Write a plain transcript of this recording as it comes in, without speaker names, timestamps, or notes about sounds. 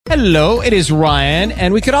Hello, it is Ryan,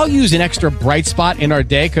 and we could all use an extra bright spot in our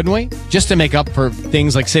day, couldn't we? Just to make up for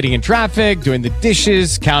things like sitting in traffic, doing the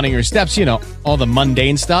dishes, counting your steps, all the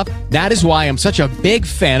mundane stuff. That is why I'm such a big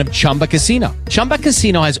fan of Chumba Casino. Chumba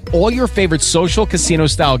Casino has all your favorite social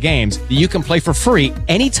casino-style games that you can play for free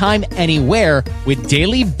anytime, anywhere with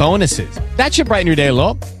daily bonuses. That should brighten your day a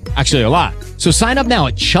little. Actually, a lot. So sign up now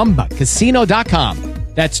at ChumbaCasino.com.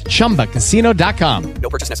 That's ChumbaCasino.com. No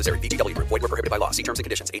purchase necessary. VGW Group. Void where prohibited by law. See terms and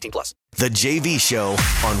conditions. 18+. The JV Show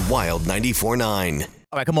on Wild 94.9.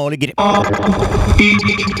 All right, come on, get it.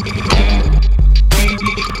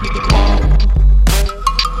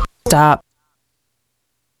 Stop.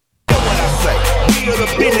 Hear what I say. We are the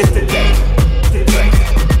business today.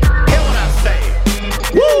 Hear what I say.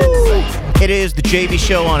 Woo! It is the JV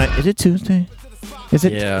Show on it. Is it Tuesday? Is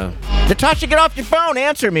it? Yeah. Natasha, get off your phone.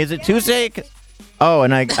 Answer me. Is it Tuesday? Oh,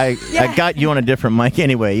 and I got you on a different mic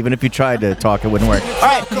anyway. Even if you tried to talk, it wouldn't work. All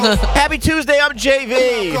right. Happy Tuesday. I'm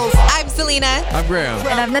JV. I'm Selena. I'm Graham.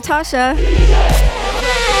 And I'm Natasha.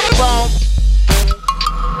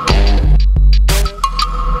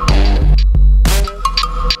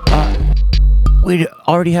 We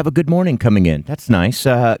already have a good morning coming in. That's nice.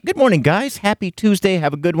 Good morning, guys. Happy Tuesday.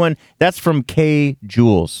 Have a good one. That's from K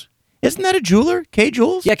Jewels. Isn't that a jeweler? K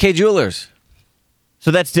Jewels? Yeah, K Jewelers. So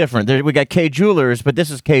that's different. We got K Jewelers, but this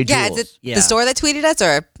is K Jewels. Yeah, is it the store that tweeted us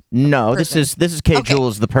or? No, person? this is K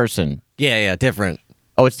Jewels, the person. Yeah, different.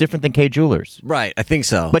 Oh, it's different than K Jewelers. Right, I think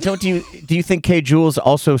so. But do you think K Jewels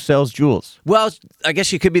also sells jewels? Well, I guess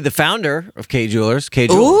she could be the founder of K Jewelers. K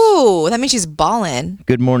Jewels. Ooh, that means she's ballin'.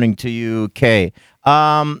 Good morning to you, Kay.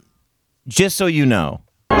 Just so you know.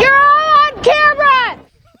 You're all on camera!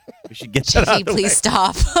 We should get that out of the way. Please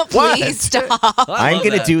stop. What? Please stop. I'm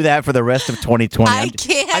going to do that for the rest of 2020. I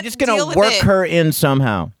can't I'm just going deal to with work it. her in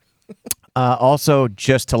somehow. Also,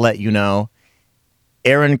 just to let you know,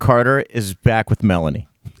 Aaron Carter is back with Melanie.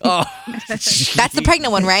 Oh, That's the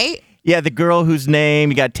pregnant one, right? Yeah, the girl whose name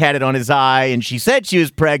he got tatted on his eye, and she said she was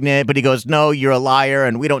pregnant, but he goes, no, you're a liar,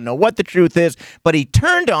 and we don't know what the truth is. But he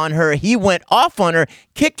turned on her, he went off on her,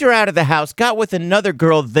 kicked her out of the house, got with another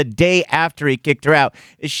girl the day after he kicked her out.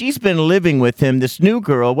 She's been living with him, this new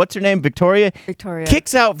girl, what's her name, Victoria? Victoria.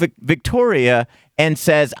 Kicks out Victoria and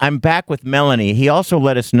says, I'm back with Melanie. He also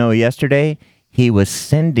let us know yesterday he was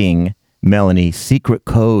sending Melanie secret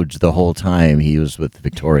codes the whole time he was with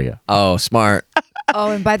Victoria. oh, smart.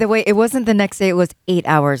 Oh, and by the way, it wasn't the next day. It was 8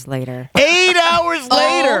 hours later. 8 hours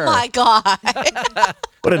later. Oh my God.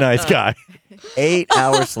 What a nice guy. 8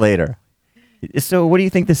 hours later. So what do you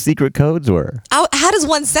think the secret codes were? How does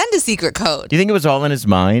one send a secret code? Do you think it was all in his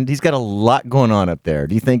mind? He's got a lot going on up there.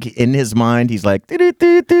 Do you think in his mind he's like...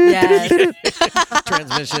 Yes.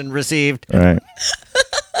 Transmission received. All right.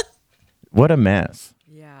 What a mess.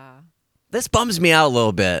 Yeah. This bums me out a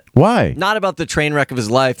little bit. Why? Not about the train wreck of his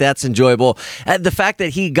life. That's enjoyable. The fact that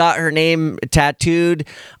he got her name tattooed,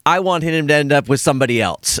 I want him to end up with somebody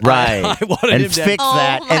else. Right. I wanted and him to fix Oh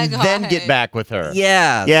that my and then God. get back with her.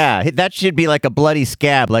 Yeah. Yeah, that should be like a bloody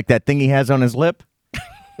scab, like that thing he has on his lip.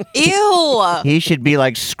 Ew. He should be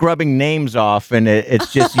like scrubbing names off, and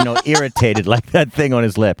it's just, irritated like that thing on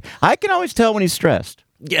his lip. I can always tell when he's stressed.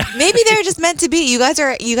 Yeah. Maybe they're just meant to be. You guys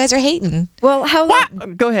are hating. Well, how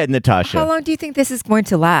long? Go ahead, Natasha. How long do you think this is going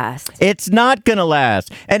to last? It's not going to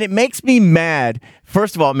last. And it makes me mad.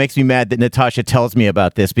 First of all, it makes me mad that Natasha tells me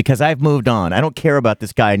about this because I've moved on. I don't care about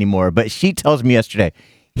this guy anymore. But she tells me yesterday,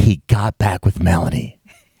 he got back with Melanie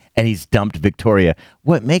and he's dumped Victoria.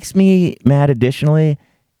 What makes me mad additionally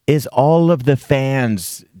is all of the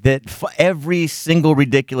fans that every single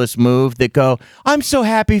ridiculous move that go, I'm so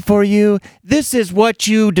happy for you. This is what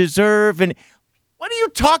you deserve. And what are you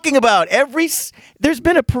talking about? There's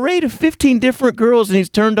been a parade of 15 different girls and he's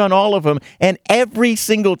turned on all of them. And every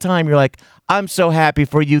single time you're like, I'm so happy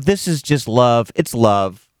for you. This is just love. It's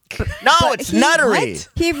love. No, it's nuttery.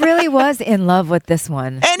 He really was in love with this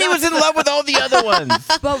one. And he was in love with all the other ones.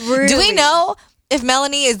 But really, Do we know if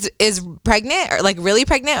Melanie is pregnant or like really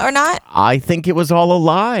pregnant or not? I think it was all a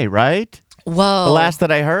lie, right? Whoa. The last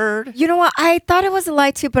that I heard. You know what? I thought it was a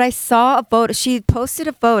lie too, but I saw a photo. She posted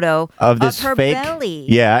a photo Of this her fake. belly.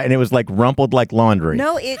 Yeah, and it was like rumpled like laundry.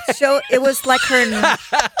 No, it was like her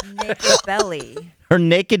naked belly. Her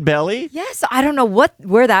naked belly? Yes, I don't know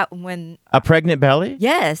where that when. A pregnant belly?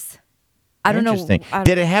 Yes, I don't know. Interesting. I don't-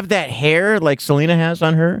 Did it have that hair like Selena has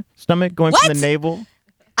on her stomach going from What? the navel?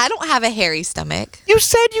 I don't have a hairy stomach. You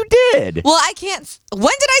said you did. Well, I can't. When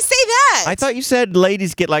did I say that? I thought you said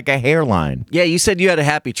ladies get like a hairline. Yeah, you said you had a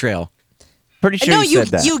happy trail. Pretty sure No, you said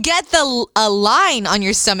that. you get a line on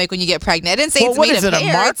your stomach when you get pregnant. I didn't say Well, it's what made is of it, a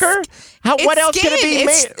hair. marker? What else could it be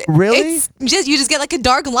made? Really? It's just you just get like a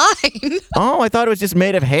dark line. Oh, I thought it was just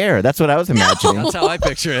made of hair. That's what I was imagining. That's how I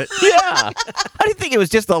picture it. Yeah. How do you think it was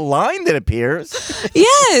just a line that appears?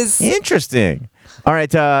 Yes. Interesting. All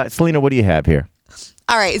right, Selena, what do you have here?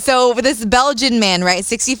 All right, so this Belgian man, right,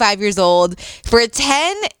 65 years old, for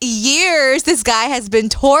 10 years, this guy has been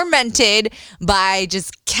tormented by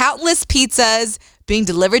just countless pizzas being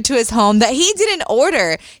delivered to his home that he didn't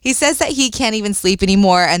order. He says that he can't even sleep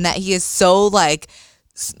anymore and that he is so, like,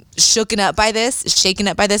 shaken up by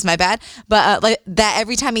this, my bad. But like that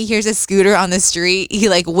every time he hears a scooter on the street, he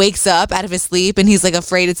like wakes up out of his sleep and he's like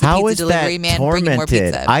afraid it's the pizza delivery man bringing more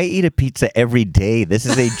pizza. I eat a pizza every day. This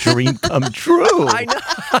is a dream come true. I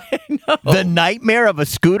know. The nightmare of a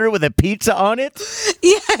scooter with a pizza on it?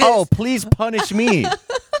 Yes. Oh, please punish me.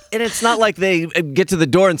 And it's not like they get to the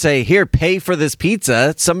door and say, "Here, pay for this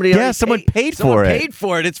pizza." Someone paid for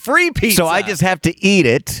it. It's free pizza. So I just have to eat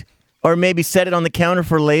it. Or maybe set it on the counter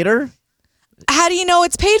for later? How do you know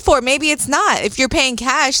it's paid for? Maybe it's not. If you're paying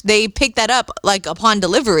cash, they pick that up like upon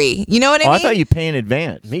delivery. You know what I mean? I thought you pay in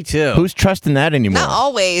advance. Me too. Who's trusting that anymore? Not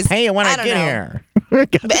always. Hey, when I don't get know. here.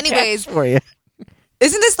 But anyways, for you.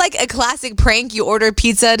 Isn't this like a classic prank? You order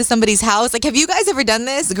pizza to somebody's house. Like, have you guys ever done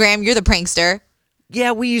this? Graham, you're the prankster.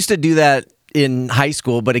 Yeah, we used to do that in high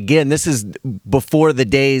school, but again, this is before the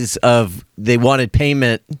days of they wanted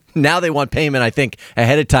payment. Now they want payment, I think,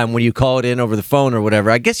 ahead of time when you call it in over the phone or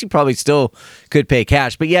whatever. I guess you probably still could pay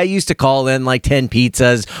cash, but yeah, I used to call in like 10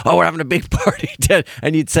 pizzas. Oh, we're having a big party,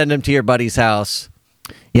 and you'd send them to your buddy's house.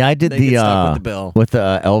 Yeah, I did They get stuck with the bill. with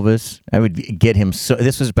Elvis. I would get him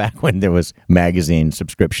this was back when there was magazine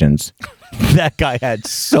subscriptions. That guy had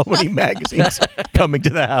so many magazines coming to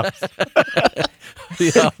the house.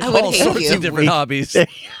 Yeah, I would all hate sorts you. of different hobbies.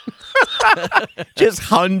 Just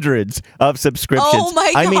hundreds of subscriptions. Oh,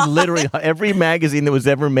 my I mean, God. literally every magazine that was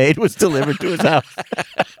ever made was delivered to his house.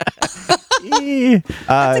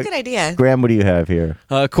 That's a good idea. Graham, what do you have here?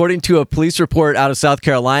 According to a police report out of South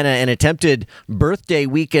Carolina, an attempted birthday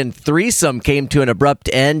weekend threesome came to an abrupt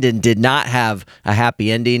end and did not have a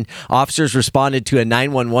happy ending. Officers responded to a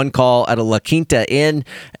 911 call at a La Quinta Inn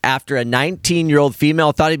after a 19-year-old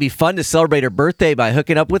female thought it'd be fun to celebrate her birthday by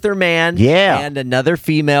hooking up with her man and another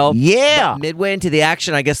female. Yeah. But midway into the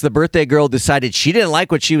action, I guess the birthday girl decided she didn't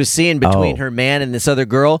like what she was seeing between her man and this other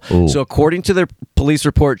girl. Ooh. So according to the police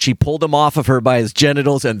report, she pulled him off of her by his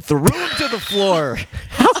genitals and threw him to the floor.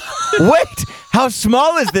 Wait, how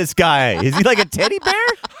small is this guy? Is he like a teddy bear?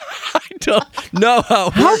 I don't know how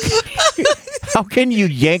it works. How can you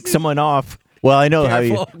yank someone off? Well, I know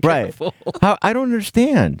Careful. How, I don't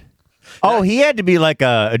understand. Oh, he had to be like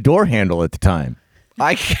a door handle at the time.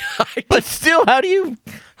 But still, how do you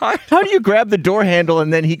grab the door handle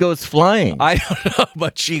and then he goes flying? I don't know,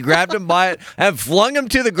 but she grabbed him by it and flung him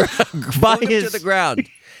to the ground.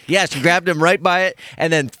 Yeah, she grabbed him right by it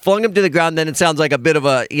and then flung him to the ground. Then it sounds like a bit of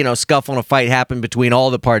a scuffle and a fight happened between all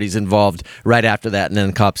the parties involved right after that, and then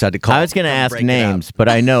the cops had to call. I was going to ask names, but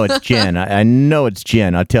I know it's Jen. I know it's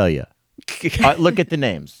Jen. I'll tell you. Look at the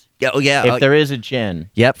names. Yeah, If there is a Jen.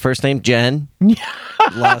 Yep, first name Jen,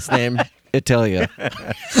 last name Italia.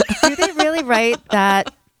 Do they really write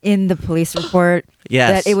that in the police report?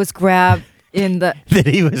 Yes. That it was grabbed in the...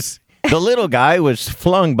 The little guy was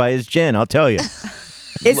flung by his Jen, I'll tell you.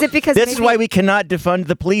 Is it because This is why we cannot defund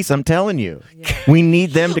the police, I'm telling you. Yeah. We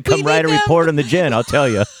need them to come write a report on the Jen, I'll tell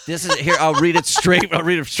you. This is here. I'll read it straight. I'll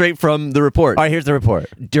read it straight from the report. All right, here's the report.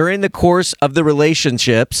 During the course of the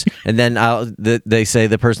relationships, and then they say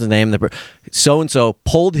the person's name, so-and-so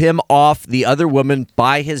pulled him off the other woman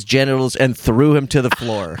by his genitals and threw him to the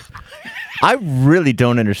floor. I really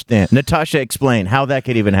don't understand. Natasha, explain how that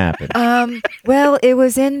could even happen. Well, it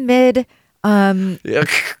was in mid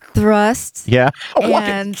thrust. Yeah.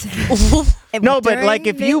 And No, but like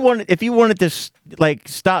if you wanted to like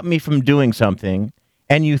stop me from doing something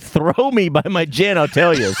and you throw me by my Jen, I'll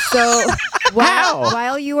tell you. So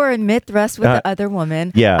while you were in mid thrust with the other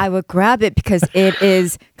woman, yeah. I would grab it because it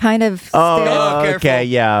is kind of stiff. Okay,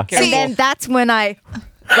 yeah. And then that's when I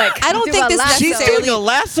I don't think this She's necessarily. doing a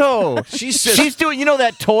lasso. She's doing,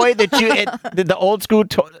 that toy that the old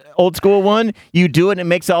school one. You do it and it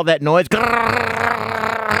makes all that noise.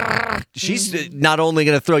 She's not only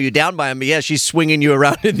going to throw you down by him, but yeah, she's swinging you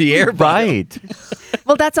around in the air. Right.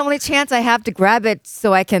 Well, that's the only chance I have to grab it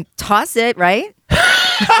so I can toss it, right?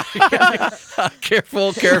 Careful,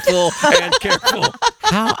 and careful.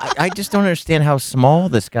 How? I just don't understand how small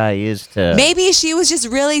this guy is to. Maybe she was just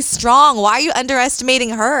really strong. Why are you underestimating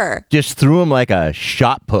her? Just threw him like a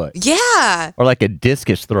shot put. Yeah. Or like a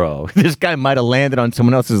discus throw. This guy might have landed on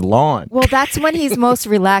someone else's lawn. Well, that's when he's most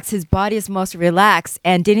relaxed. His body is most relaxed.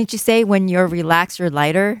 And didn't you say when you're relaxed, you're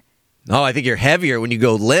lighter? Oh, I think you're heavier when you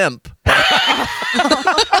go limp.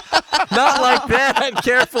 Not like that.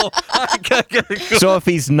 Careful. So if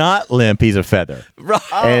he's not limp, he's a feather. Right.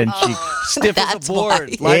 And she, Stiff as That's a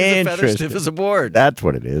board. why. Light as a feather, Interesting. stiff as a board. That's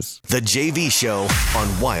what it is. The JV Show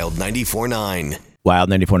on Wild 94.9. Wild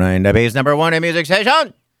 94.9, the Bay's number one in music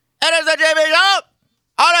station. It is the JV Show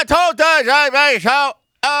on a Tuesday. JV Show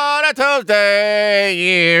on a Tuesday.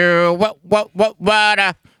 Yeah. What?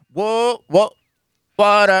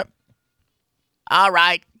 All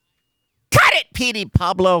right. Cut it, Petey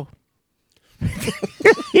Pablo.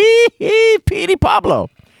 Petey Pablo.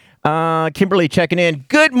 Kimberly checking in.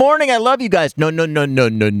 Good morning. I love you guys. No.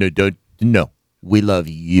 We love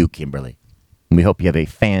you, Kimberly. We hope you have a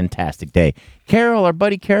fantastic day. Carol, our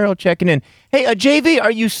buddy Carol, checking in. Hey, JV,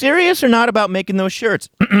 are you serious or not about making those shirts?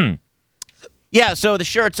 Yeah, so the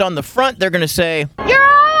shirts on the front, they're going to say, You're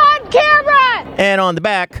all on camera! and on the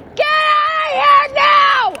back, Get out of here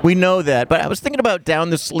now! we know that. But I was thinking about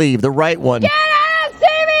down the sleeve, the right one, Get out of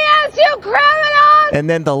CBS, you criminals! and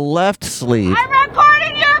then the left sleeve. I'm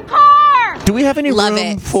recording your car! Do we have any Love room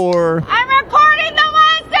it. for... I'm recording the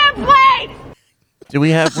license plate! Do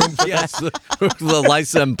we have room for Yes, the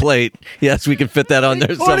license plate. Yes, we can fit that on there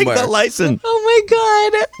recording somewhere. the license? Oh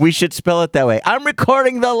my God. We should spell it that way. I'm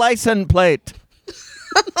recording the license plate.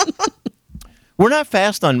 We're not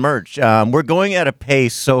fast on merch. We're going at a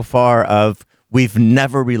pace so far of we've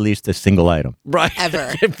never released a single item. Right.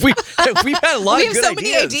 Ever. We've had a lot We of have good so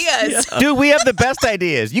many ideas. Dude, we have the best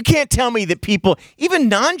ideas. You can't tell me that people, even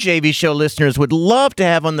non-JV show listeners, would love to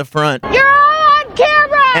have on the front You're all on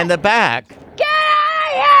camera! and the back. Get out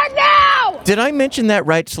of here now! Did I mention that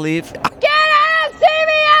right sleeve? Get out of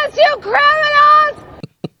CBS, you criminals!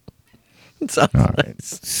 All right.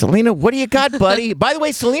 Selena, what do you got, buddy? By the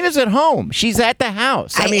way, Selena's at home. She's at the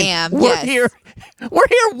house. I am, We're yes. here. We're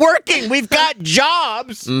here working. We've got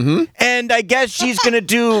jobs. Mm-hmm. And I guess she's going to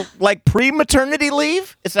do like pre-maternity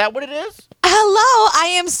leave. Is that what it is? Hello. I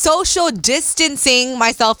am social distancing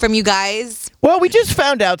myself from you guys. Well, we just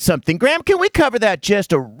found out something. Graham, can we cover that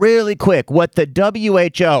just a really quick? What the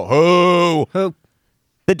WHO, Who?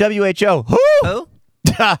 the WHO, Who?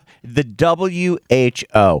 the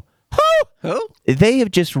WHO, Who? they have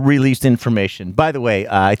just released information. By the way,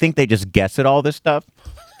 I think they just guess at all this stuff.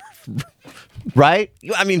 Right?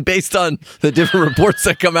 I mean, based on the different reports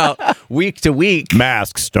that come out week to week.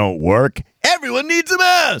 Masks don't work. Everyone needs a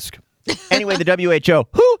mask. Anyway, the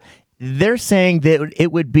WHO, they're saying that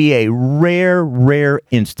it would be a rare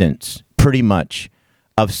instance, pretty much,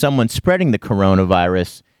 of someone spreading the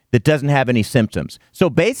coronavirus that doesn't have any symptoms. So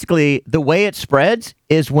basically, the way it spreads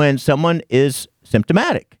is when someone is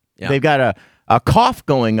symptomatic. Yeah. They've got a cough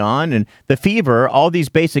going on and the fever, all these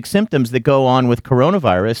basic symptoms that go on with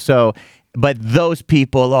coronavirus. So, but those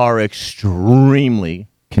people are extremely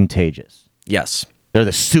contagious. Yes. They're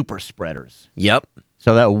the super spreaders. Yep.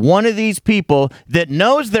 So that one of these people that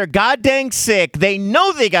knows they're goddamn sick, they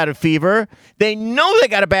know they got a fever, they know they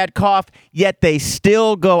got a bad cough, yet they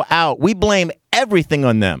still go out. We blame everything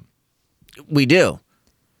on them. We do.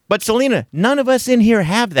 But Selena, none of us in here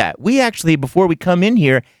have that. We actually, before we come in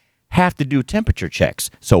here, have to do temperature checks.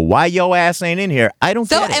 So why yo ass ain't in here? I don't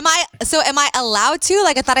So get it. am I allowed to?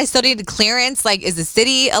 Like, I thought I still needed clearance. Like, is the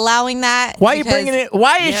city allowing that? Why are you Because- bringing it?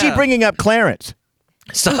 Why is she Yeah. bringing up Clarence?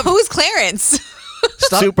 Stop. Who's Clarence?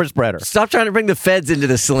 Super spreader. Stop trying to bring the feds into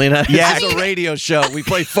this, Selena. Yeah. This is a radio show. We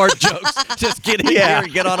play fart jokes. Just get in here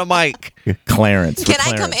and get on a mic. Clarence. Can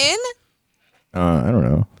I come in? I don't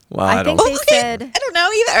know. Well, I think they said, I don't know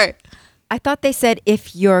either. I thought they said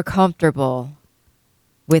if you're comfortable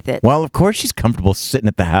with it. Well, of course she's comfortable sitting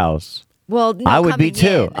at the house. Well, no, I would be coming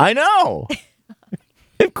too. in. I know.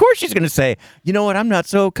 Of course she's going to say, you know what, I'm not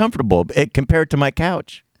so comfortable compared to my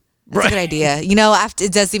couch. That's a good idea. You know,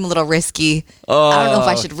 it does seem a little risky. I don't know if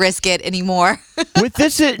I should risk it anymore. With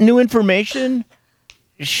this new information,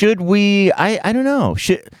 should we, I don't know.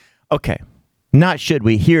 Okay, not should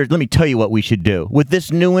we. Here, let me tell you what we should do. With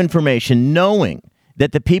this new information, knowing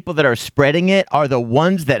that the people that are spreading it are the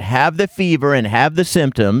ones that have the fever and have the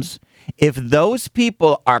symptoms, if those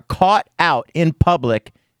people are caught out in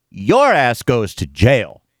public, your ass goes to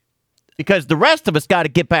jail. Because the rest of us got to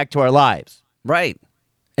get back to our lives. Right.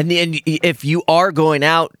 And if you are going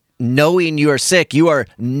out knowing you are sick, you are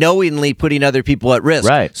knowingly putting other people at risk.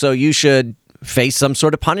 Right. So you should face some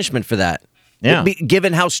sort of punishment for that. Yeah.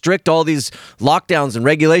 Given how strict all these lockdowns and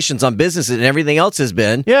regulations on businesses and everything else has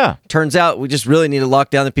been, turns out we just really need to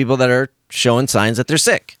lock down the people that are showing signs that they're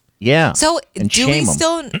sick. Yeah. So And do we shame 'em.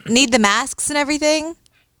 still need the masks and everything?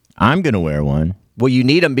 I'm going to wear one. Well, you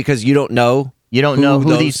need them because you don't know. You don't know who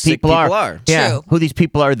those these sick people are. Yeah. True. Who these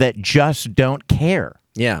people are that just don't care.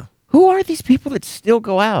 Yeah. Who are these people that still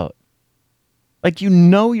go out? Like, you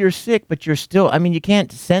know you're sick, but you're still, I mean, you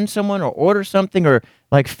can't send someone or order something or,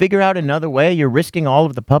 like, figure out another way. You're risking all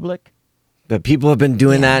of the public. But people have been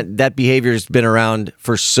doing that. That behavior's been around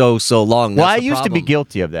for so long. Well, That's I the used to be problem.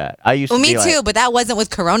 guilty of that. I used Well, to me be too, like, but that wasn't with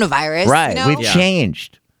coronavirus. right, You know? we've Yeah.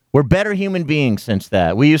 changed. We're better human beings since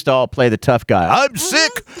that. We used to all play the tough guy. I'm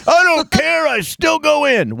sick. I don't care. I still go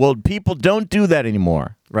in. Well, people don't do that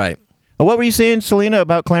anymore. Right. What were you saying, Selena,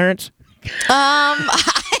 about Clarence?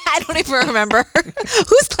 I don't even remember.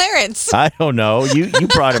 Who's Clarence? I don't know. You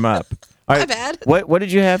brought him up. All My bad. What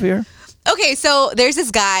did you have here? Okay, so there's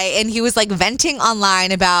this guy, and he was like venting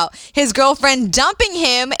online about his girlfriend dumping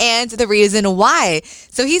him and the reason why.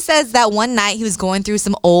 So he says that one night he was going through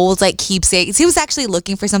some old like keepsakes. He was actually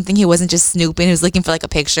looking for something. He wasn't just snooping. He was looking for like a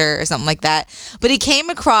picture or something like that. But he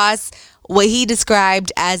came across what he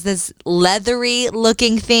described as this leathery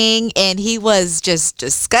looking thing, and he was just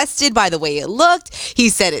disgusted by the way it looked. He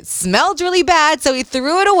said it smelled really bad, so he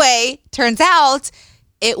threw it away. Turns out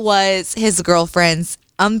it was his girlfriend's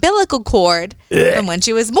umbilical cord from when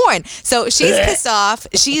she was born. So she's pissed off.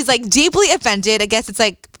 She's like deeply offended. I guess it's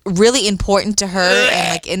like really important to her, and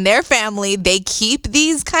like in their family, they keep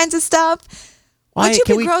these kinds of stuff. Would you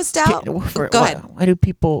be grossed out? Go ahead. Why do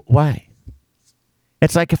people? Why?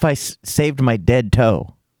 It's like if I saved my dead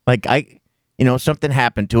toe. Like something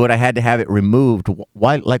happened to it. I had to have it removed.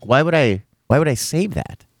 Why? Like, why would I save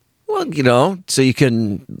that? Well, so you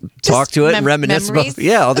can talk to it and reminisce memories.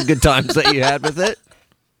 about all the good times that you had with it.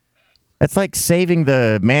 That's like saving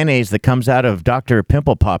the mayonnaise that comes out of Dr.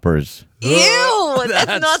 Pimple Poppers. Ew,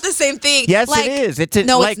 that's not the same thing. Yes, Like, it is. It's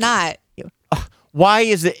not. Why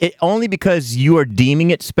is it? Only because you are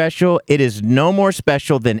deeming it special. It is no more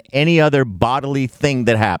special than any other bodily thing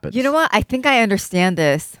that happens. You know what? I think I understand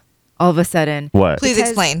this all of a sudden. What? Please Because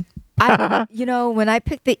explain. When I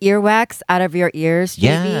pick the earwax out of your ears, JB,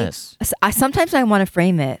 Yes. sometimes I want to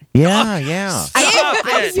frame it. Yeah.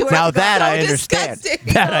 I swear Now to that God. I understand.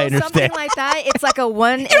 disgusting. That I understand. Something like that. It's like a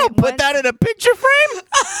one. You don't put that in a picture frame?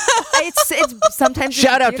 It's sometimes.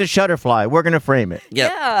 Shout out to Shutterfly. We're going to frame it.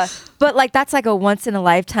 Yeah, but like that's like a once in a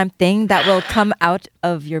lifetime thing that will come out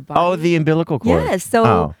of your body. Oh, the umbilical cord. Yes, so-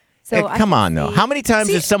 Oh. so Hey, I come can on, though. see- How many times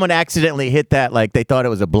has someone accidentally hit that like they thought it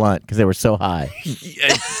was a blunt because they were so high?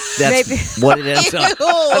 That's Maybe. what it ends up.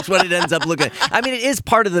 Ew. That's what it ends up looking like. I mean, it is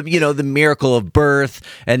part of the the miracle of birth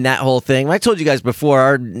and that whole thing. I told you guys before,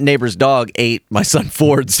 our neighbor's dog ate my son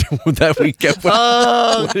Ford's that weekend.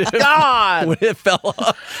 Oh, God. When it fell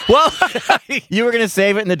off. Well, You were going to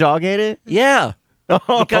save it and the dog ate it? yeah,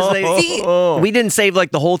 because See- we didn't save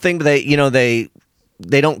like the whole thing, but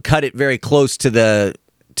they don't cut it very close to the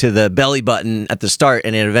belly button at the start,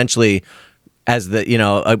 and it eventually, as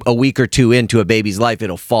a week or two into a baby's life,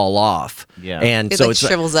 it'll fall off. Yeah. And It, so like, it's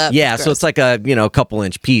shrivels up. Yeah, It's so it's like a couple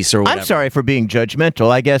inch piece or whatever. I'm sorry for being judgmental.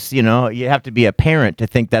 I guess, you have to be a parent to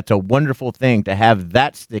think that's a wonderful thing to have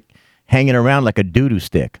that stick hanging around like a doo-doo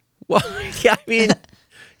stick. Well, yeah, I mean,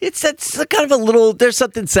 it's kind of a little. There's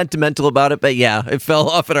something sentimental about it, but yeah, it fell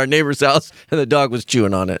off at our neighbor's house, and the dog was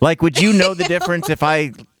chewing on it. Like, would you know the difference if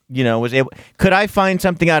I, was able? Could I find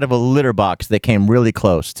something out of a litter box that came really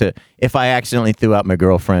close to if I accidentally threw out my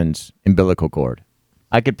girlfriend's umbilical cord?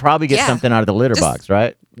 I could probably get Yeah. something out of the litter Just- box,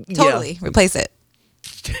 right? Totally. Replace it.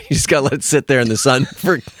 You just gotta let it sit there in the sun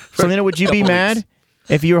for. Selena, would you be couple mad weeks.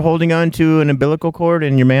 if you were holding on to an umbilical cord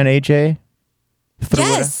and your man AJ threw it?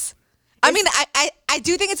 Yes. I mean, I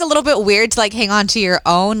do think it's a little bit weird to like hang on to your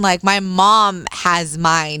own. Like my mom has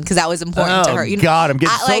mine because that was important to her. Oh, God, I'm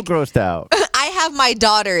getting so like, grossed out. I have my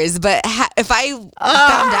daughters, but if I found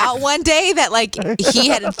out one day that like he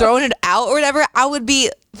had thrown it out or whatever, I would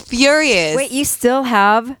be furious. Wait, you still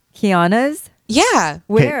have Kiana's? Yeah.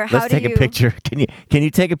 Where? Okay, How let's do take you? a picture. Can you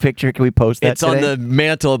take a picture? Can we post that It's on today? the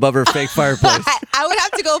mantle above her fake fireplace. I would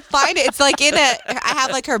have to go find it. It's like I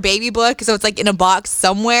have like her baby book, so it's like in a box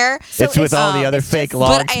somewhere. It's with all the other fake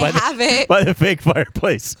logs But I by, have it. by the fake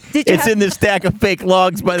fireplace. Did you It's have- in the stack of fake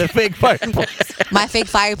logs by the fake fireplace. My fake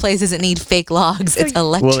fireplace doesn't need fake logs. It's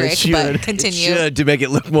electric, should. but It continue. Should to make it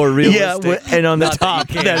look more Yeah, realistic. and on the Not top,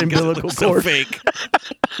 you can't that because it umbilical looks so cord. fake.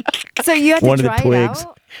 So you have to One of the dry it twigs.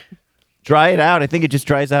 out, Dry it out. I think it just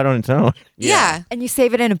dries out on its own. Yeah. and you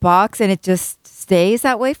save it in a box, and it just stays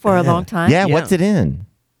that way for a long time. Yeah, Yeah. what's it in?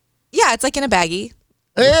 Yeah, it's like in a baggie.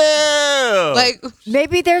 Ew. Like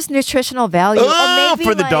Maybe there's nutritional value, or maybe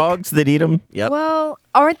for the like, dogs that eat them. Yep. Well,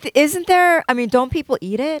 isn't there? I mean, don't people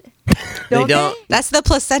eat it? They don't. that's the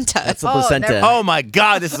placenta. That's the placenta. Oh my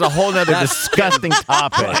God, this is a whole other disgusting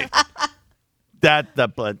topic. That's the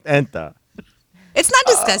placenta. It's not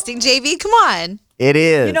disgusting, JV. Come on. It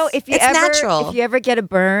is. You know, if you It's ever natural. if you ever get a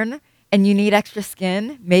burn and you need extra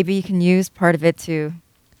skin, maybe you can use part of it to.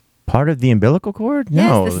 Part of the umbilical cord? Yes,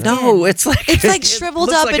 No. the skin. No, it's like Shriveled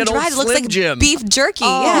looks up like and an old dried. It looks Slim like Jim. beef jerky.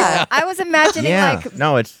 Oh, Yeah. I was imagining Yeah. like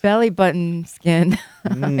No, it's belly button skin.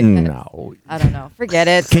 no. I don't know. Forget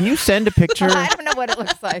it. Can you send a picture I don't know what it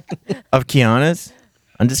looks like. of Kiana's?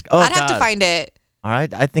 I'm just. Oh, I'd have to God. find it. All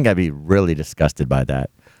right, I think I'd be really disgusted by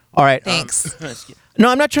that. All right. Thanks. No,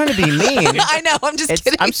 I'm not trying to be mean. I know. I'm just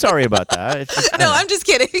kidding. I'm sorry about that. It's just, No, I'm just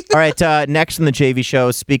kidding. All right, next on the JV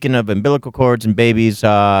show, speaking of umbilical cords and babies,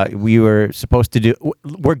 we're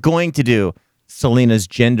going to do Selena's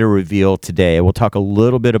gender reveal today. We'll talk a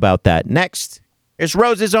little bit about that. Next, here's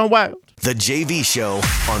Rose's on Wild. The JV Show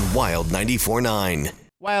on Wild 94.9.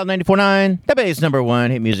 Wild 94.9, the Bay's #1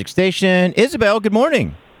 hit music station. Isabel, good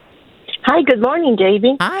morning. Hi, good morning,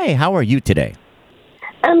 JV. Hi, how are you today?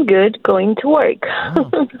 I'm good, going to work.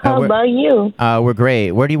 How we're- about you? We're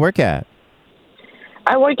great. Where do you work at?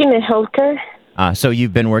 I work in the healthcare So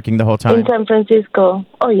you've been working the whole time? in San Francisco.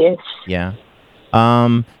 Oh, yes. Yeah.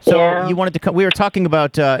 Yeah. You wanted to we were talking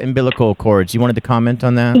about umbilical cords. You wanted to comment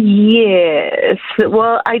on that? Yes.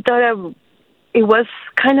 Well, I thought it was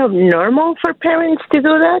kind of normal for parents to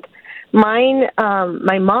do that. Mine,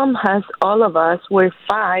 my mom has all of us. We're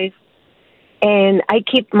 5. And I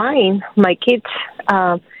keep my kids.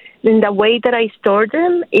 And the way that I store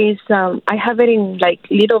them is I have it in like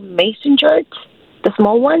little mason jars, the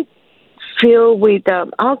small one, filled with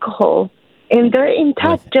alcohol. And they're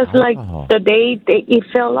intact, With just alcohol. like the day it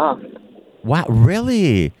fell off. Wow,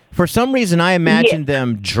 really? For some reason, I imagined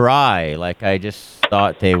them dry. Like I just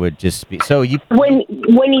thought they would just be. So you. When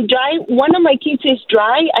it dry, one of my kids is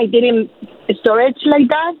dry. I didn't store it like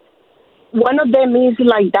that. One of them is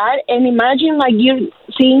like that, and imagine like you're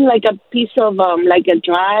seeing like a piece of like a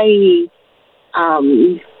dry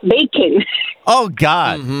bacon. Oh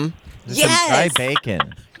God. Yes. Some dry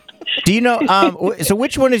bacon. Do you know? So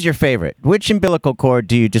which one is your favorite? Which umbilical cord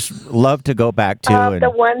do you just love to go back to? The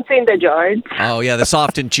ones in the jars. Oh yeah, the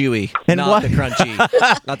soft and chewy, And not what- the crunchy,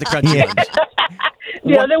 not the crunchy Yeah. ones.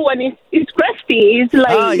 The other one is crusty. It's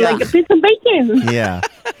like yeah. like a piece of bacon. Yeah.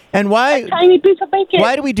 And why? Tiny piece of bacon.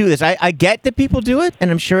 Why do we do this? I get that people do it, and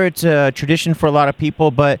I'm sure it's a tradition for a lot of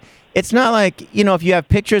people, but it's not like, if you have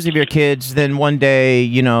pictures of your kids, then one day,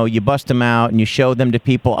 you bust them out and you show them to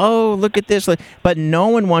people. Oh, look at this. But no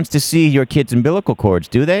one wants to see your kids' umbilical cords,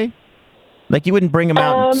 do they? Like you wouldn't bring them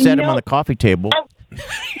out and set them no. on the coffee table.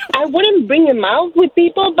 I wouldn't bring them out with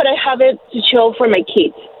people, but I have it to show for my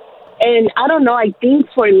kids. And I don't know. I think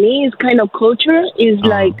for me, it's kind of culture. Is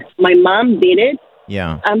like my mom did it.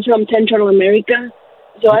 Yeah. I'm from Central America,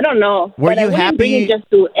 so I don't know. Were but I you wouldn't bring happy- it just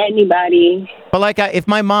to anybody. But like if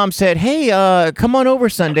my mom said, hey, come on over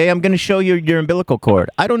Sunday, I'm going to show you your umbilical cord.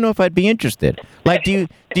 I don't know if I'd be interested. Like, do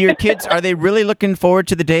your kids, are they really looking forward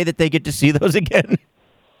to the day that they get to see those again?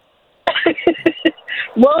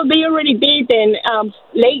 Well, they already did, and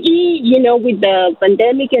lately, with the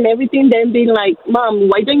pandemic and everything, they've been like, "Mom,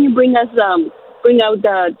 why don't you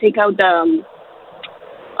take out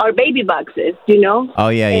our baby boxes?" Oh,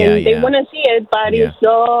 yeah, and they want to see it, but Yeah. it's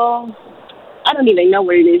so I don't even know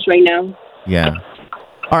where it is right now. Yeah.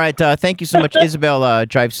 All right. Thank you so much, Isabel.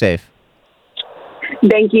 Drive safe.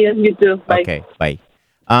 Thank you. You too. Bye. Okay. Bye.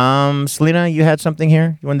 Selena, you had something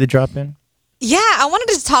here you wanted to drop in? Yeah, I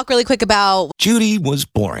wanted to talk really quick about Judy was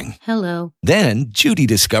boring. Hello. Then Judy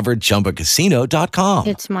discovered ChumbaCasino.com.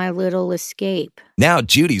 It's my little escape. Now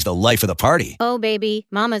Judy's the life of the party. Oh, baby,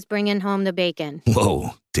 mama's bringing home the bacon.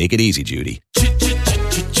 Whoa, take it easy, Judy.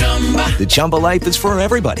 The Chumba life is for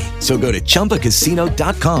everybody. So go to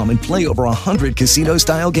ChumbaCasino.com and play over 100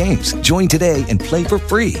 casino-style games. Join today and play for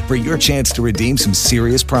free for your chance to redeem some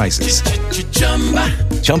serious prizes.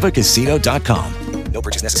 ChumbaCasino.com. No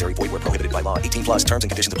purchase necessary. Void where prohibited by law. 18 plus terms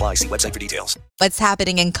and conditions apply. See website for details. what's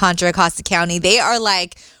happening in Contra Costa County. They are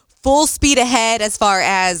like full speed ahead as far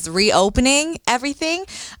as reopening everything.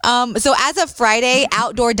 So as of Friday,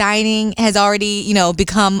 outdoor dining has already,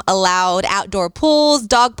 become allowed. Outdoor pools,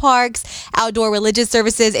 dog parks, outdoor religious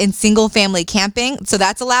services, and single family camping. So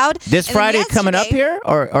that's allowed. This And then Friday coming up here,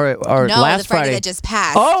 or no, last the Friday that just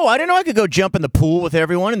passed. Oh, I didn't know I could go jump in the pool with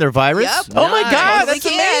everyone and their virus. Yep. Oh my Nice. God, Totally that's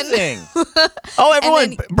can. amazing! Oh, everyone,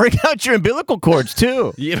 then- bring out your umbilical cords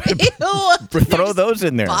too. Ew. Throw those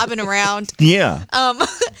in there. Bobbing around. Yeah.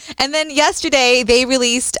 And then yesterday they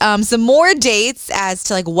released some more dates as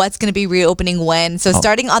to like what's going to be reopening when. So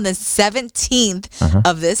starting on the 17th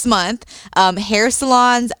of this month, hair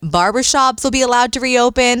salons, barbershops will be allowed to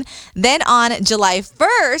reopen. Then on July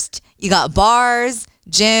 1st, you got bars,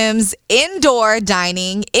 gyms, indoor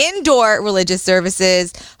dining, indoor religious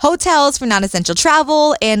services, hotels for non-essential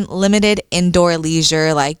travel, and limited indoor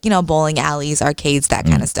leisure like, bowling alleys, arcades, that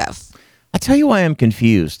kind of stuff. I tell you why I'm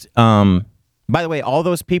confused. By the way, all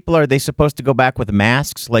those people, are they supposed to go back with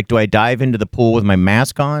masks? Like, do I dive into the pool with my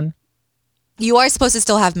mask on? You are supposed to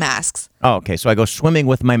still have masks. Oh, okay. So I go swimming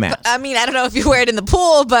with my mask. I don't know if you wear it in the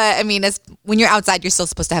pool, but when you're outside, you're still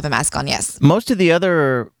supposed to have a mask on, yes. Most of the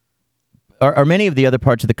other, or many of the other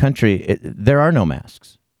parts of the country, there are no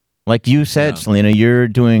masks. Like you said, Selena, you're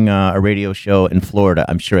doing a radio show in Florida.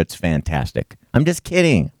 I'm sure it's fantastic. I'm just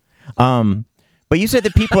kidding. But you said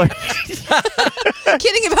that people are...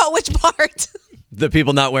 Kidding about which part? The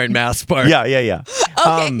people not wearing masks part. Yeah.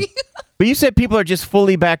 Okay. But you said people are just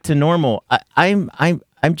fully back to normal. I'm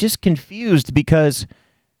just confused because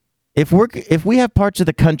if we have parts of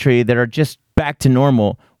the country that are just back to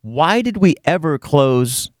normal, why did we ever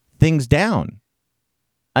close things down?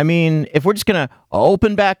 I mean, if we're just going to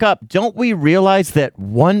open back up, don't we realize that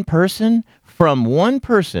from one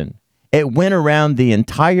person, it went around the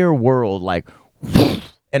entire world like,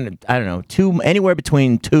 and I don't know, anywhere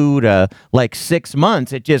between 2 to like 6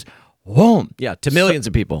 months, it just, whoa. Yeah, to millions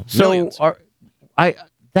of people. So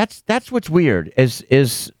that's what's weird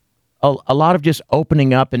is a lot of just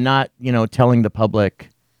opening up and not, telling the public,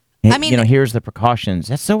 here's the precautions.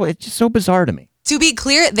 It's just so bizarre to me. To be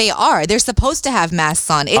clear, they're supposed to have masks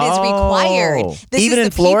on. It is required. This even is in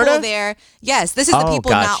the Florida? People there. Yes, this is the people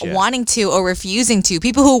gotcha. not wanting to or refusing to.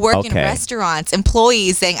 People who work in restaurants,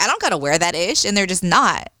 employees saying, I don't got to wear that ish, and they're just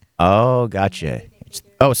not. Oh, gotcha.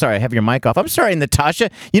 Oh, sorry, I have your mic off. I'm sorry, Natasha.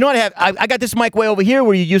 You know what I got this mic way over here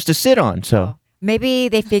where you used to sit on, so. Maybe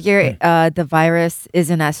they figure the virus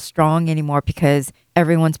isn't as strong anymore because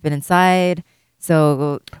everyone's been inside.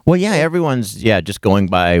 So, well, yeah, everyone's just going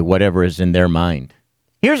by whatever is in their mind.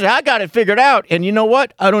 I got it figured out, and you know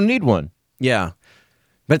what? I don't need one. Yeah,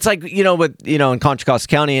 but it's like in Contra Costa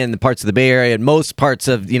County and the parts of the Bay Area and most parts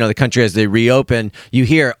of the country as they reopen, you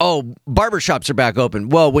hear, barbershops are back open.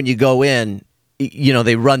 Well, when you go in,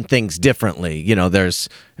 they run things differently. There's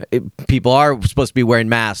people are supposed to be wearing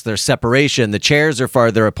masks. There's separation. The chairs are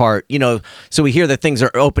farther apart. So we hear that things are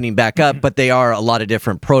opening back up, but they are a lot of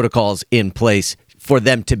different protocols in place for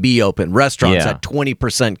them to be open. Restaurants at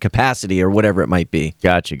 20% capacity or whatever it might be.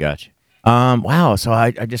 Gotcha. Wow. So I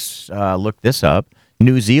just looked this up.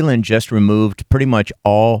 New Zealand just removed pretty much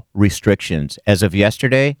all restrictions. As of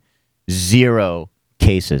yesterday, 0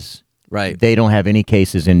 cases. Right. They don't have any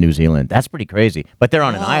cases in New Zealand. That's pretty crazy. But they're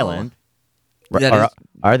on an island.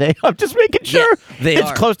 Are they? I'm just making sure. Yeah, they it's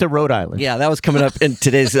are. Close to Rhode Island. Yeah, that was coming up in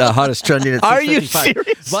today's hottest trending. At Are you 6:55.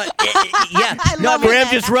 serious? But No, Graham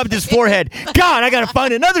just rubbed his forehead. God, I got to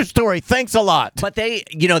find another story. Thanks a lot. But they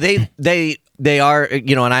are,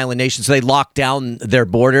 an island nation, so they lock down their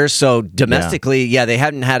borders. So domestically, they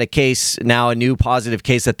hadn't had a case, now a new positive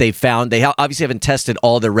case that they found. They obviously haven't tested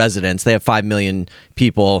all their residents. They have 5 million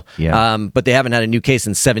people, but they haven't had a new case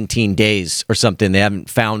in 17 days or something. They haven't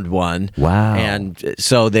found one. Wow. And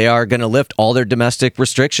so they are going to lift all their domestic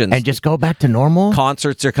restrictions. And just go back to normal?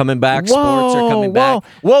 Concerts are coming back. Sports are coming back.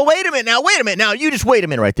 Well, wait a minute now. You just wait a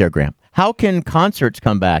minute right there, Graham. How can concerts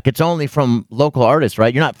come back? It's only from local artists,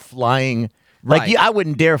 right? You're not flying... Like, I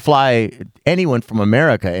wouldn't dare fly anyone from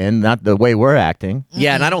America in, not the way we're acting.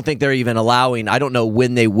 Yeah, and I don't think they're even allowing, I don't know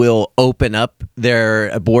when they will open up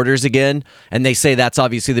their borders again. And they say that's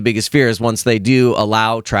obviously the biggest fear is once they do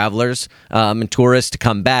allow travelers and tourists to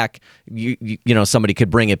come back, somebody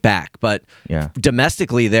could bring it back. But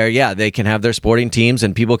domestically there, they can have their sporting teams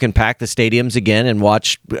and people can pack the stadiums again and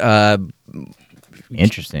watch...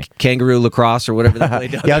 Interesting. Kangaroo lacrosse or whatever the hell they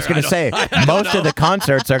do. I was going to say, most of the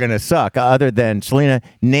concerts are going to suck, other than, Selena,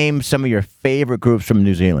 name some of your favorite groups from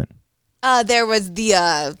New Zealand. There was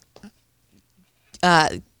the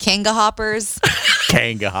Kanga Hoppers.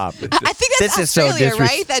 Kanga Hoppers. I think that's Australia,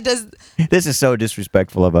 right? This is so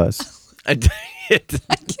disrespectful of us. I don't know.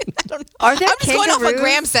 Are there I'm just going off what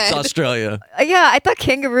Graham said. It's Australia. Yeah, I thought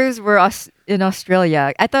kangaroos were in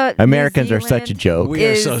Australia. I thought Americans are such a joke. We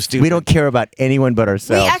are so stupid. We don't care about anyone but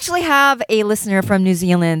ourselves. We actually have a listener from New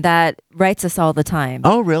Zealand that writes us all the time.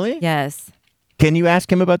 Oh, really? Yes. Can you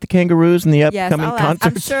ask him about the kangaroos and the upcoming I'll ask.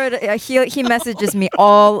 concerts? I'm sure he messages me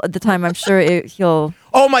all the time. I'm sure he'll...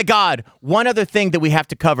 Oh, my God. One other thing that we have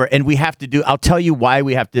to cover, and we have to do... I'll tell you why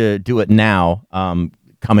we have to do it now,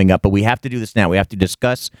 coming up, but we have to do this now. We have to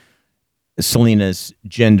discuss Selena's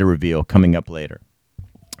gender reveal coming up later.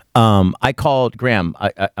 I called Graham.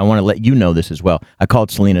 I want to let you know this as well. I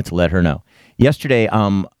called Selena to let her know. Yesterday,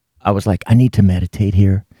 I was like, I need to meditate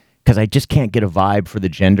here because I just can't get a vibe for the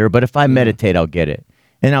gender. But if I meditate, I'll get it.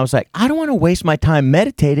 And I was like, I don't want to waste my time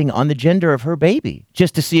meditating on the gender of her baby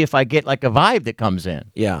just to see if I get like a vibe that comes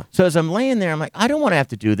in. Yeah. So as I'm laying there, I'm like, I don't want to have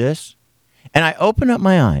to do this. And I open up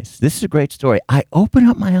my eyes. This is a great story. I open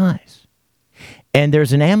up my eyes. And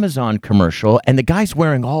there's an Amazon commercial, and the guy's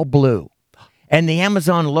wearing all blue. And the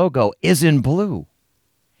Amazon logo is in blue.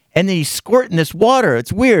 And then he's squirting this water.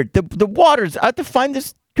 It's weird. The water's, I have to find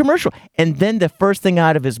this commercial. And then the first thing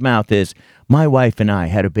out of his mouth is, my wife and I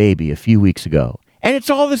had a baby a few weeks ago. And it's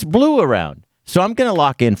all this blue around. So I'm going to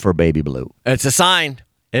lock in for baby blue. It's a sign.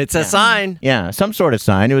 It's a sign. Yeah, some sort of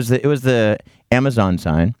sign. It was the Amazon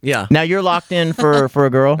sign. Yeah. Now you're locked in for a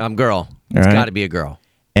girl? I'm girl. It's got to be a girl.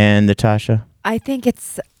 And Natasha? I think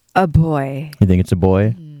it's a boy. You think it's a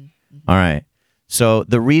boy? All right. So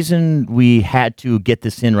the reason we had to get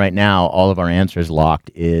this in right now, all of our answers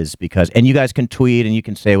locked, is because, and you guys can tweet and you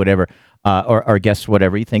can say whatever, or guess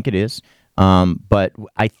whatever you think it is. But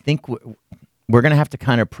I think we're going to have to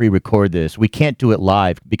kind of pre-record this. We can't do it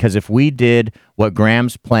live because if we did what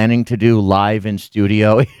Graham's planning to do live in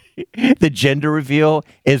studio, the gender reveal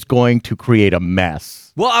is going to create a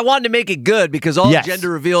mess. Well, I wanted to make it good because all gender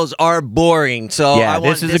reveals are boring. So I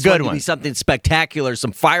want this is a good one. To be something spectacular,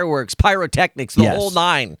 some fireworks, pyrotechnics, the whole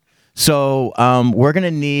nine. So we're going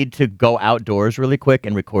to need to go outdoors really quick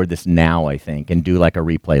and record this now, I think, and do like a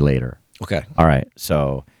replay later. Okay. All right.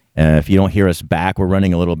 So if you don't hear us back, we're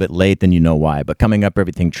running a little bit late, then you know why. But coming up,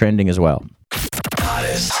 everything trending as well.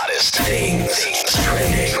 Hottest things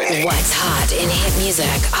trending. What's hot in hit music,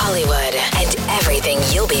 Hollywood, and everything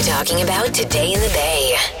you'll be talking about today in the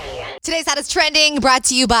Bay. Today's hottest trending brought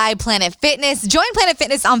to you by Planet Fitness. Join Planet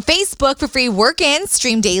Fitness on Facebook for free work-ins.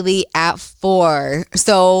 Stream daily at 4.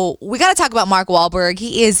 So we got to talk about Mark Wahlberg.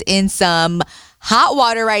 He is in some hot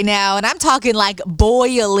water right now, and I'm talking like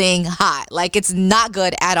boiling hot. Like it's not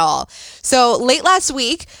good at all. So late last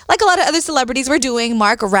week, like a lot of other celebrities were doing,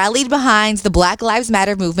 Mark rallied behind the Black Lives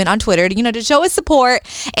Matter movement on Twitter, to show his support.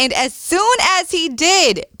 And as soon as he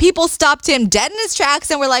did, people stopped him dead in his tracks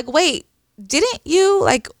and were like, wait,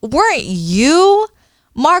 weren't you,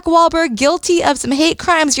 Mark Wahlberg, guilty of some hate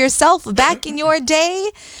crimes yourself back in your day?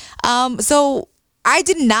 So I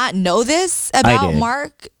did not know this about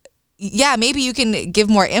Mark. Yeah, maybe you can give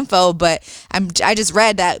more info, but I just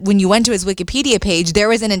read that when you went to his Wikipedia page, there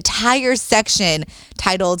was an entire section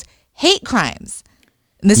titled Hate Crimes.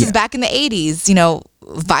 And this is back in the 80s,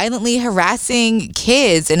 violently harassing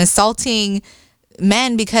kids and assaulting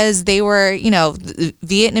men because they were,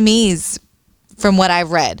 Vietnamese, from what I've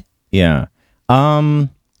read. Yeah.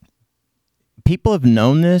 People have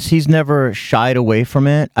known this. He's never shied away from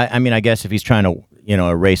it. I mean, I guess if he's trying to,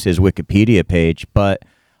 erase his Wikipedia page, but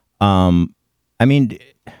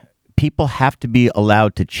people have to be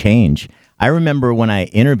allowed to change. I remember when I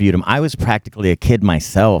interviewed him, I was practically a kid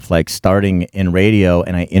myself, like starting in radio,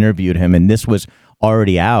 and I interviewed him, and this was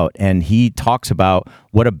already out. And he talks about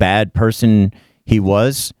what a bad person he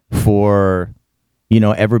was for,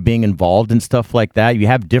 ever being involved in stuff like that. You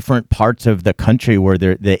have different parts of the country where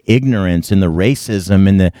the ignorance and the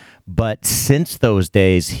racism but since those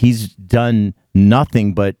days, he's done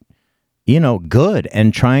nothing but good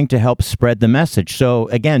and trying to help spread the message. So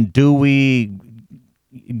again, do we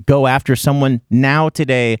go after someone now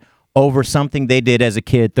today over something they did as a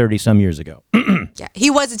kid 30 some years ago? Yeah, he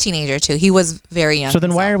was a teenager too. He was very young. So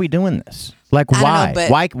then why are we doing this? Like why?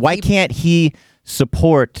 Know, why can't he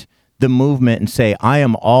support the movement and say, I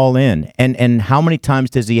am all in? And how many times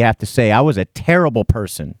does he have to say, I was a terrible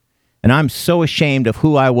person and I'm so ashamed of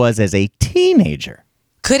who I was as a teenager?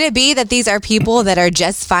 Could it be that these are people that are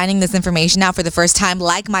just finding this information out for the first time,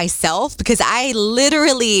 like myself? Because I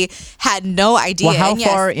literally had no idea. Well, how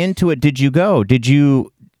far into it did you go? Did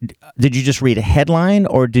you just read a headline,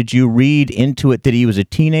 or did you read into it that he was a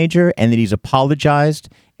teenager and that he's apologized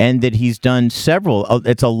and that he's done several?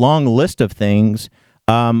 It's a long list of things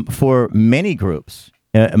for many groups,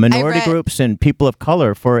 minority groups and people of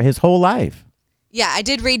color for his whole life. Yeah, I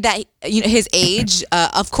did read that his age.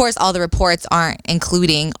 Of course, all the reports aren't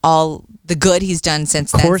including all the good he's done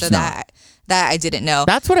since then. Of course so not. That I didn't know.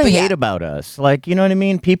 That's what I hate about us. Like, you know what I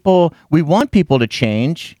mean? We want people to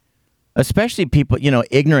change, especially people,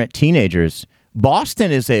 ignorant teenagers.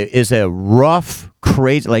 Boston is a rough,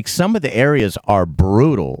 crazy, like some of the areas are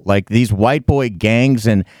brutal. Like these white boy gangs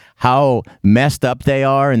and how messed up they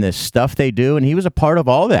are and the stuff they do. And he was a part of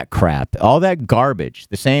all that crap, all that garbage.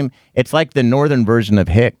 The same, it's like the northern version of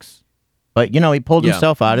Hicks. But, he pulled Yeah.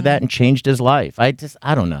 himself out of that and changed his life. I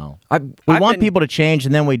don't know. We want people to change,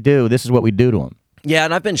 and then we do. This is what we do to them. Yeah,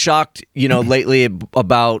 and I've been shocked, lately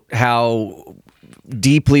about how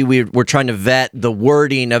deeply we're trying to vet the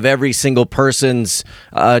wording of every single person's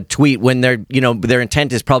tweet when their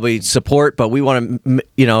intent is probably support, but we want to,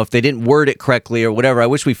 if they didn't word it correctly or whatever, I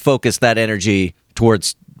wish we focused that energy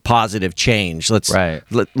towards positive change.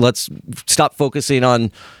 Let's stop focusing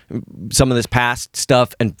on some of this past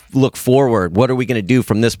stuff and look forward. What are we going to do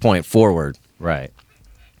from this point forward? Right.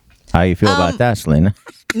 How you feel about that, Selena?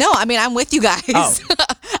 No, I mean, I'm with you guys. Oh.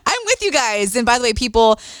 I'm with you guys. And by the way,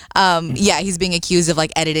 people, he's being accused of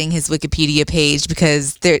like editing his Wikipedia page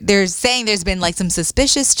because they're saying there's been like some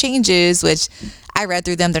suspicious changes, which I read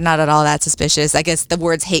through them. They're not at all that suspicious. I guess the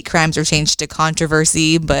words hate crimes were changed to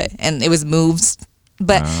controversy, and it was moved.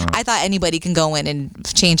 But I thought anybody can go in and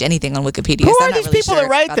change anything on Wikipedia. Who so are I'm not these really people sure that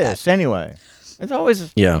write about this anyway? It's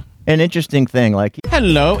always an interesting thing. Like,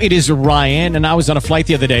 Hello, it is Ryan, and I was on a flight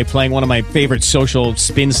the other day playing one of my favorite social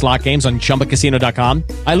spin slot games on ChumbaCasino.com.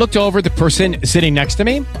 I looked over at the person sitting next to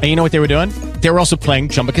me, and you know what they were doing? They were also playing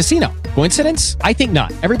Chumba Casino. Coincidence? I think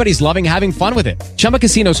not. Everybody's loving having fun with it. Chumba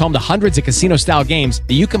Casino is home to hundreds of casino-style games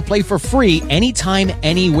that you can play for free anytime,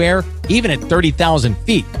 anywhere, even at 30,000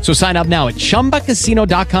 feet. So sign up now at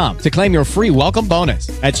ChumbaCasino.com to claim your free welcome bonus.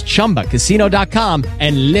 That's ChumbaCasino.com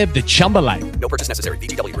and live the Chumba life. No purchase necessary.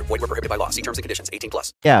 VGW Group. Void where prohibited by law. See terms and conditions.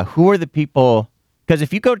 18+. yeah, who are the people? Because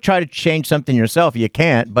if you go try to change something yourself, you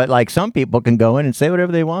can't. But like some people can go in and say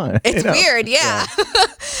whatever they want. It's weird, yeah.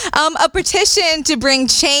 A petition to bring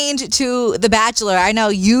change to The Bachelor. I know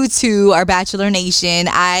you two are Bachelor Nation.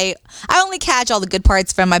 I only catch all the good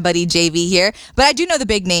parts from my buddy JV here, but I do know the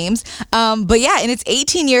big names. But yeah, in its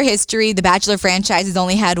 18-year history, The Bachelor franchise has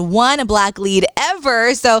only had one black lead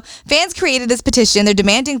ever. So fans created this petition. They're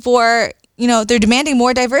demanding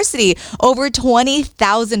more diversity. Over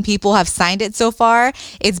 20,000 people have signed it so far.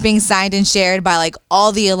 It's being signed and shared by like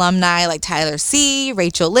all the alumni like Tyler C.,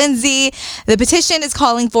 Rachel Lindsay. The petition is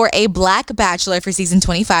calling for a black bachelor for season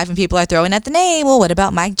 25, and people are throwing at the name. Well, what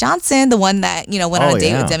about Mike Johnson, the one that, went on a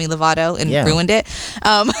date with Demi Lovato and ruined it?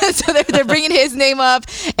 So they're bringing his name up,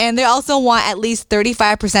 and they also want at least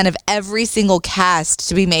 35% of every single cast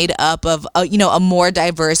to be made up of, a more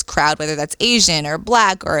diverse crowd, whether that's Asian or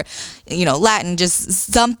black or, Latin, just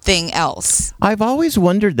something else. I've always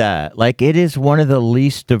wondered that. Like, it is one of the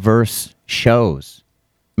least diverse shows.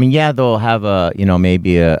 I mean, yeah, they'll have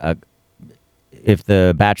maybe if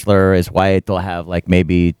the Bachelor is white, they'll have like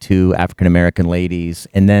maybe 2 African American ladies,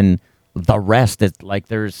 and then the rest is like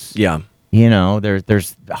there's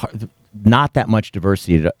there's not that much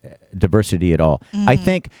diversity at all. I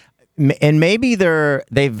think, and maybe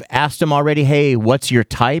they've asked them already, hey, what's your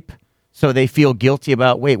type? So they feel guilty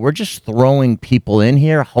about, wait, we're just throwing people in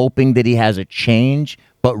here hoping that he has a change,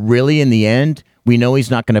 but really in the end, we know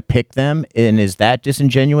he's not going to pick them, and is that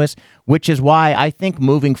disingenuous? Which is why I think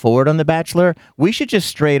moving forward on The Bachelor, we should just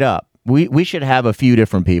straight up, we should have a few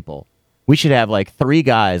different people. We should have like 3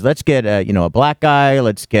 guys. Let's get a black guy,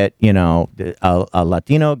 let's get a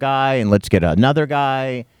Latino guy, and let's get another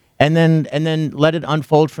guy, and then let it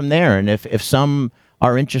unfold from there. And if some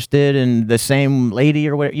are interested in the same lady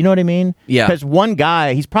or whatever, you know what I mean? Yeah. Because one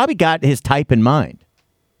guy, he's probably got his type in mind.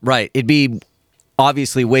 Right. It'd be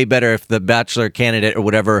obviously way better if the Bachelor candidate or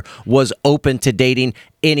whatever was open to dating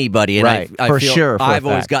anybody. And right. I for feel sure. I've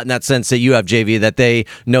always gotten that sense that you have, JV, that they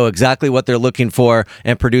know exactly what they're looking for,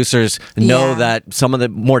 and producers know that some of the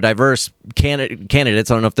more diverse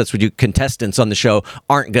candidates, I don't know if that's what contestants on the show,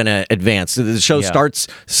 aren't going to advance. So the show starts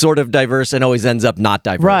sort of diverse and always ends up not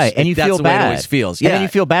diverse. Right. And you that's feel the bad. way it always feels. And then you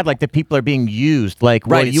feel bad like the people are being used. Like,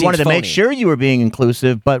 well, you wanted to make sure you were being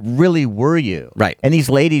inclusive, but really were you? Right. And these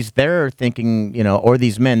ladies, they're thinking, or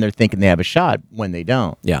these men, they're thinking they have a shot when they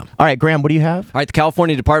don't. Yeah. All right, Graham, what do you have? All right, the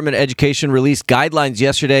California Department of Education released guidelines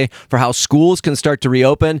yesterday for how schools can start to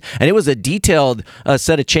reopen, and it was a detailed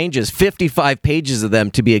set of changes, 55 pages of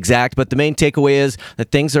them to be exact, but the main takeaway is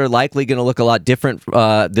that things are likely going to look a lot different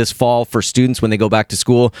this fall for students when they go back to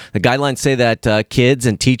school. The guidelines say that kids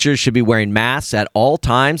and teachers should be wearing masks at all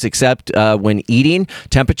times except when eating,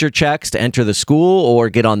 temperature checks to enter the school or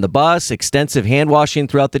get on the bus, extensive hand washing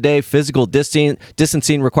throughout the day, physical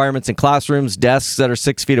distancing requirements in classrooms, desks that are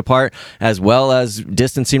 6 feet apart, as well as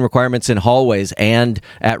distancing requirements in hallways and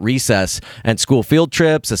at recess, and school field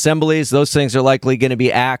trips, assemblies. Those things are likely going to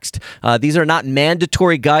be axed. These are not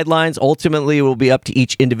mandatory guidelines. Ultimately, it will be up to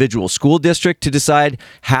each individual school district to decide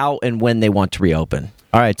how and when they want to reopen.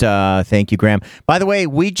 All right. Thank you, Graham. By the way,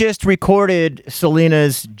 we just recorded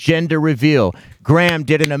Selena's gender reveal. Graham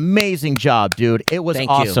did an amazing job, dude. It was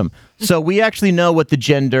awesome. So we actually know what the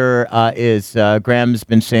gender is. Graham's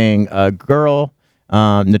been saying girl.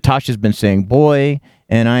 Natasha's been saying boy.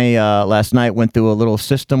 And I last night went through a little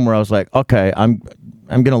system where I was like, okay, I'm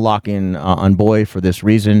going to lock in on boy for this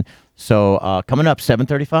reason. So coming up,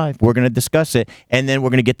 7:35, we're going to discuss it, and then we're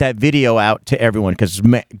going to get that video out to everyone. Because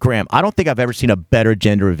Graham, I don't think I've ever seen a better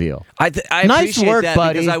gender reveal. I nice appreciate work, that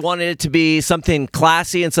buddy. because I wanted it to be something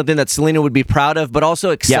classy and something that Selena would be proud of, but also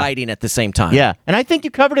exciting at the same time. Yeah, and I think you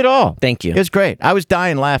covered it all. Thank you. It was great. I was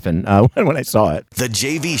dying laughing when I saw it. The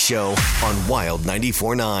JV Show on Wild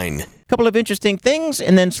 94.9. A couple of interesting things,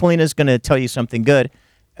 and then Selena's going to tell you something good.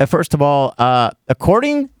 First of all,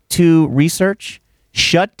 according to research,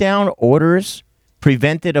 shutdown orders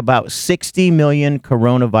prevented about 60 million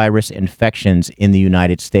coronavirus infections in the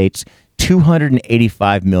United States,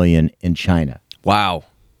 285 million in China. Wow.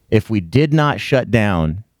 If we did not shut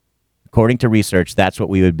down, according to research, that's what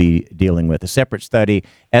we would be dealing with. A separate study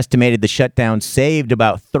estimated the shutdown saved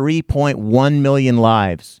about 3.1 million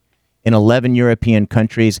lives in 11 European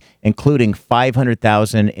countries, including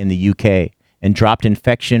 500,000 in the UK, and dropped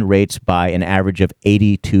infection rates by an average of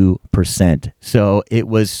 82%. So it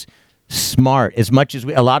was smart. As much as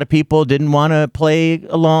a lot of people didn't want to play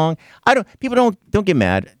along, people don't get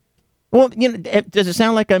mad. Well, does it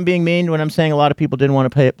sound like I'm being mean when I'm saying a lot of people didn't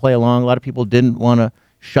want to play along? A lot of people didn't want to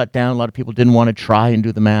shut down. A lot of people didn't want to try and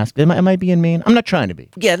do the mask. Am I being mean? I'm not trying to be.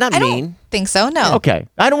 Yeah, not mean. I don't think so. No. Okay,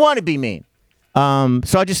 I don't want to be mean.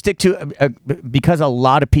 So I'll just stick to because a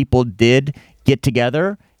lot of people did get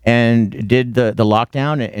together and did the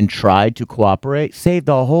lockdown and tried to cooperate, saved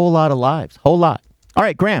a whole lot of lives, whole lot. All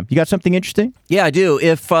right, Graham, you got something interesting? Yeah, I do.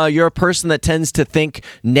 If you're a person that tends to think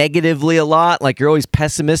negatively a lot, like you're always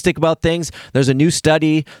pessimistic about things, there's a new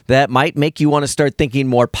study that might make you want to start thinking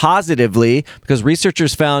more positively, because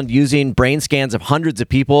researchers found using brain scans of hundreds of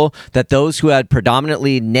people that those who had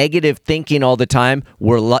predominantly negative thinking all the time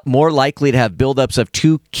were more likely to have buildups of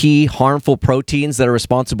two key harmful proteins that are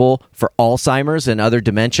responsible for Alzheimer's and other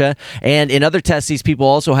dementia. And in other tests, these people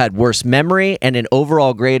also had worse memory and an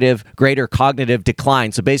overall greater cognitive decline.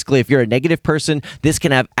 So basically, if you're a negative person, this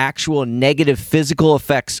can have actual negative physical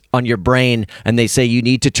effects on your brain. And they say you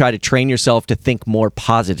need to try to train yourself to think more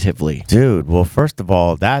positively. Dude, well, first of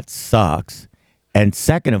all, that sucks. And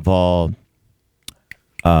second of all,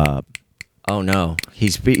 oh no,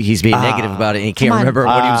 he's being negative about it, and he can't remember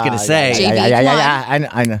what he was going to say.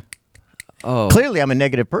 I know. Oh, clearly, I'm a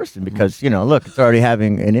negative person because look, it's already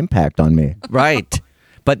having an impact on me. Right.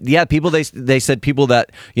 But yeah, people they said people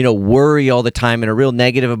that worry all the time and are real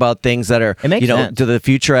negative about things that are sense. To the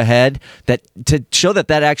future ahead, that to show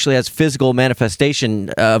that actually has physical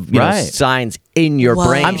manifestation of signs in your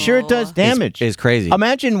brain. I'm sure it does damage. Is crazy.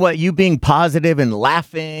 Imagine what you being positive and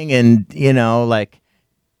laughing and like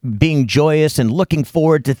being joyous and looking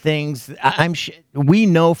forward to things. We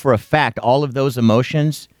know for a fact all of those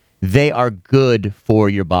emotions, they are good for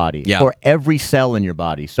your body, for every cell in your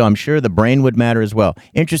body. So I'm sure the brain would matter as well.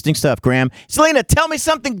 Interesting stuff, Graham. Selena, tell me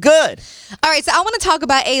something good. All right, so I want to talk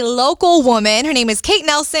about a local woman. Her name is Kate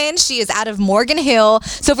Nelson. She is out of Morgan Hill.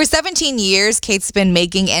 So for 17 years, Kate's been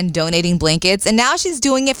making and donating blankets, and now she's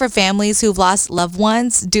doing it for families who've lost loved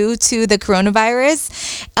ones due to the coronavirus.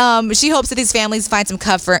 She hopes that these families find some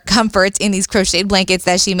comfort in these crocheted blankets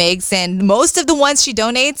that she makes, and most of the ones she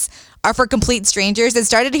donates are for complete strangers. It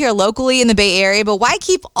started here locally in the Bay Area, but why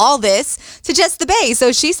keep all this to just the Bay?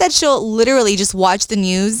 So she said she'll literally just watch the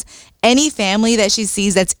news. Any family that she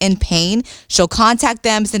sees that's in pain, she'll contact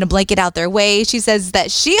them, send a blanket out their way. She says that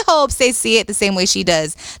she hopes they see it the same way she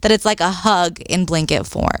does, that it's like a hug in blanket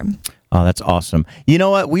form. Oh, that's awesome. You know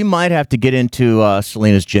what? We might have to get into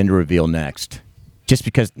Selena's gender reveal next, just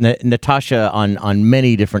because Natasha on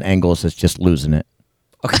many different angles is just losing it.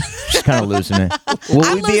 Okay. She's kind of losing it.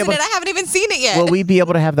 I'm losing it. I haven't even seen it yet. Will we be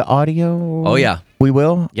able to have the audio? Oh, yeah. We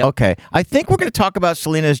will? Yep. Okay. I think we're going to talk about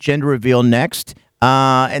Selena's gender reveal next.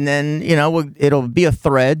 And then, it'll be a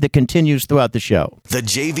thread that continues throughout the show. The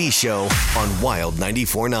JV Show on Wild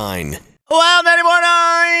 94.9. Wild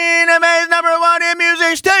 94.9, MA's #1 in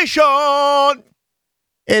music station.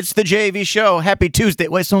 It's the JV Show. Happy Tuesday.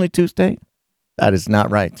 Wait, it's only Tuesday? That is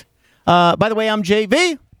not right. By the way, I'm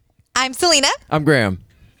JV. I'm Selena. I'm Graham.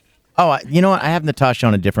 Oh, you know what? I have Natasha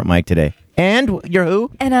on a different mic today. And you're who?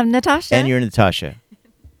 And I'm Natasha. And you're Natasha.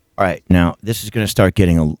 All right. Now, this is going to start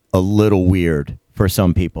getting a little weird for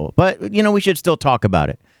some people. But, we should still talk about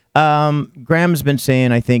it. Graham's been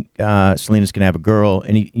saying, I think Selena's going to have a girl,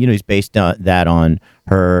 and he's based that on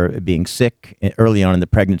her being sick early on in the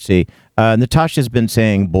pregnancy. Natasha's been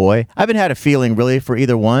saying boy. I haven't had a feeling really for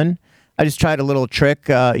either one. I just tried a little trick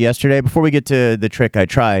yesterday. Before we get to the trick I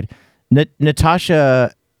tried,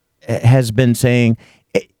 Natasha has been saying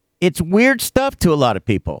it's weird stuff to a lot of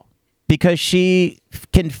people because she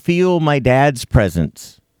can feel my dad's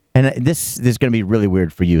presence. And this is going to be really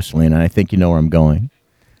weird for you, Selena. I think you know where I'm going.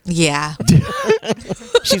 Yeah.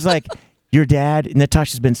 She's like, your dad,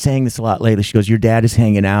 Natasha's been saying this a lot lately. She goes, your dad is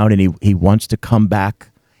hanging out and he wants to come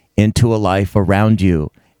back into a life around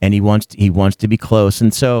you. And he wants to be close.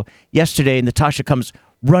 And so yesterday, Natasha comes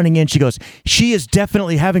running in. She goes, she is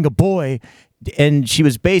definitely having a boy. And she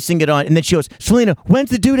was basing it on, and then she goes, Selena,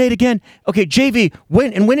 when's the due date again? Okay, JV,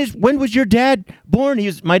 when was your dad born?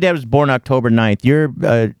 My dad was born October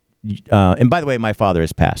 9th. And by the way, my father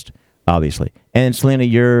has passed, obviously. And Selena,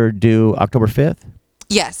 you're due October 5th?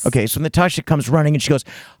 Yes. Okay, so Natasha comes running and she goes,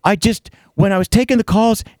 when I was taking the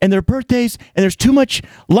calls and their birthdays and there's too much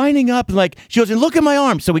lining up, and she goes, and look at my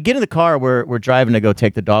arm. So we get in the car, we're driving to go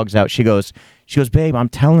take the dogs out. She goes, babe, I'm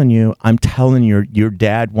telling you, your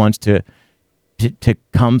dad wants to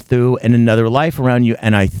come through in another life around you,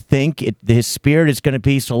 and I think his spirit is going to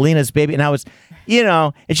be Selena's baby. And I was,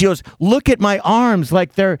 and she goes, look at my arms,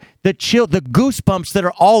 like they're the goosebumps that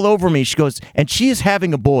are all over me. She goes, and she is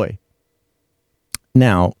having a boy.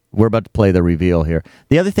 Now, we're about to play the reveal here.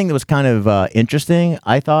 The other thing that was kind of interesting,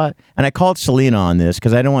 I thought, and I called Selena on this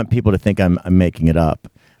because I don't want people to think I'm making it up.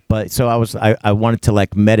 But so I wanted to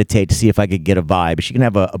meditate to see if I could get a vibe. She can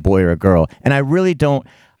have a boy or a girl. And I really don't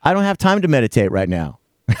have time to meditate right now.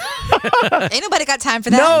 Ain't nobody got time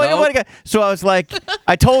for that. No, nobody got. So I was like,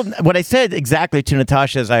 what I said exactly to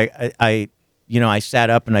Natasha is I sat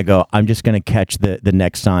up and I go, I'm just going to catch the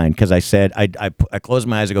next sign. Because I said, I closed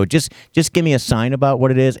my eyes. I go, just give me a sign about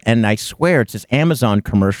what it is. And I swear it's this Amazon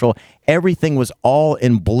commercial. Everything was all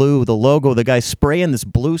in blue. The logo, the guy spraying this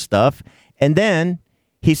blue stuff. And then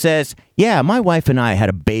he says, yeah, my wife and I had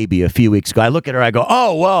a baby a few weeks ago. I look at her, I go,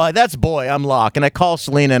 oh, well, that's boy, I'm Locke. And I call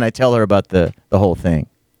Selena and I tell her about the whole thing.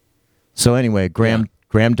 So anyway, Graham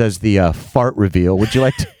does the fart reveal. Would you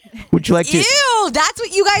like to? Ew, that's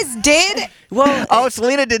what you guys did? Well,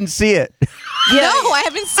 Selena didn't see it. No, I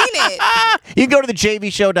haven't seen it. You can go to the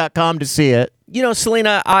jvshow.com to see it.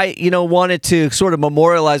 Selena, I, wanted to sort of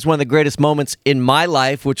memorialize one of the greatest moments in my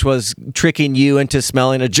life, which was tricking you into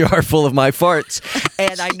smelling a jar full of my farts.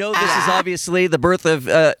 And I know this is obviously the birth of,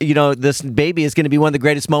 this baby is going to be one of the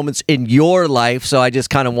greatest moments in your life. So I just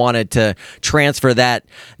kind of wanted to transfer that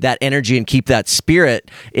energy and keep that spirit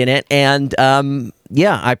in it. And,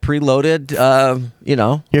 I preloaded,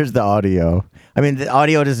 Here's the audio. I mean, the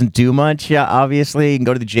audio doesn't do much, obviously. You can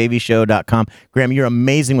go to the jvshow.com. Graham, you're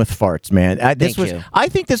amazing with farts, man. Thank you. I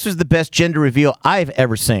think this was the best gender reveal I've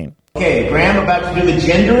ever seen. Okay, Graham, about to do the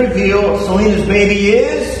gender reveal. Selena's baby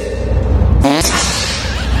is...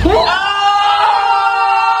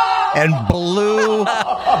 and blew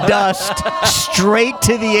dust straight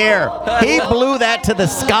to the air. He blew that to the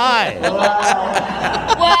sky.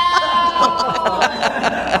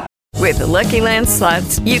 With the Lucky Land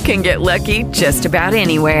Slots, you can get lucky just about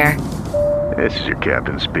anywhere. This is your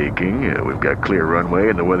captain speaking. We've got clear runway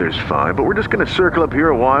and the weather's fine, but we're just going to circle up here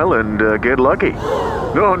a while and get lucky.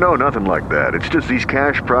 No, nothing like that. It's just these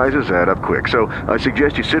cash prizes add up quick. So I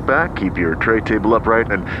suggest you sit back, keep your tray table upright,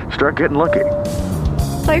 and start getting lucky.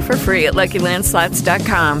 Play for free at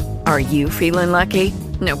LuckyLandSlots.com. Are you feeling lucky?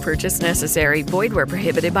 No purchase necessary. Void where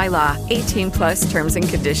prohibited by law. 18+ terms and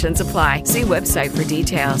conditions apply. See website for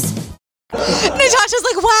details. Natasha's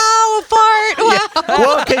like, wow, a fart. Wow. Yeah.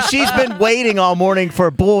 Well, because she's been waiting all morning for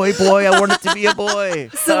boy, I want it to be a boy.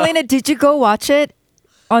 Selena, did you go watch it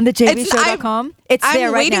on the jvshow.com? It's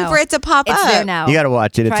there right now. I'm waiting for it to pop up. It's there now. You got to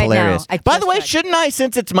watch it. It's Try hilarious. By the way, shouldn't I,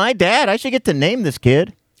 since it's my dad, I should get to name this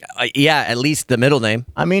kid? At least the middle name.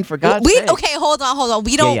 I mean, for God's sake. Okay, hold on.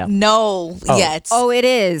 We don't know yet. Oh, it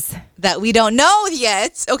is. That we don't know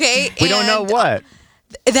yet, okay? We don't know what?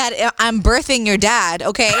 That I'm birthing your dad,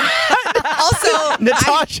 okay? Also,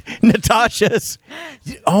 Natasha's.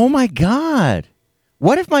 Oh my God!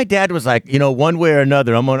 What if my dad was like, one way or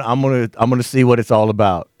another, I'm gonna see what it's all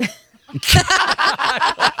about.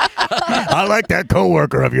 I like that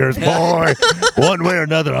coworker of yours, boy. One way or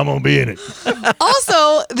another, I'm gonna be in it.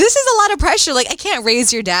 Also, this is a lot of pressure. Like, I can't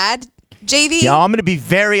raise your dad, JV. Yeah, I'm gonna be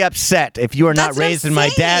very upset if you are not raising my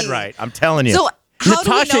dad right. I'm telling you. So,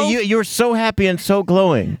 Natasha, you're so happy and so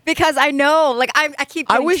glowing. Because I know, I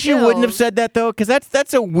keep. I wish you wouldn't have said that though, because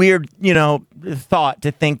that's a weird, thought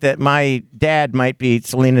to think that my dad might be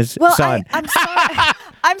Selena's son. I'm sorry.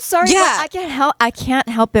 I'm sorry, but I can't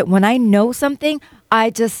help it. When I know something, I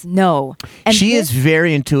just know. And she is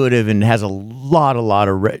very intuitive and has a lot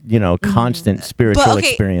of constant spiritual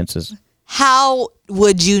experiences. How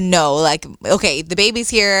would you know? Like, okay, the baby's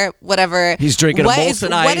here, whatever. He's drinking a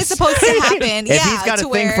Molson Ice. What is supposed to happen? If he's got a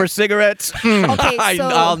thing for cigarettes,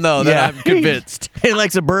 I'll know that. I'm convinced. He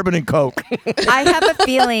likes a bourbon and Coke. I have a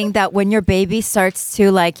feeling that when your baby starts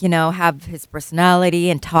to have his personality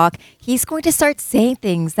and talk, he's going to start saying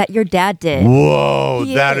things that your dad did. Whoa,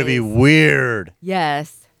 that'd be weird.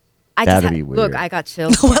 Yes. That'd be weird. Look, I got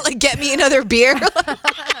chills. What, like, get me another beer?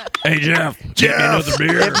 Hey, Jeff, get me another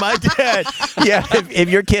beer. If my dad, if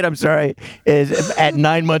your kid, I'm sorry, is at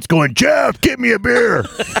 9 months going, Jeff, get me a beer.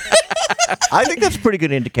 I think that's a pretty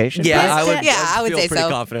good indication. Yeah, I would feel say pretty so.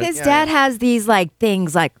 confident. His dad has these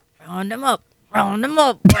things like round him up. What?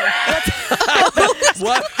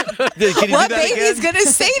 What baby's gonna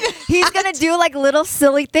say that? He's gonna do little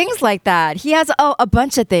silly things like that. He has a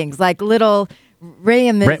bunch of things like little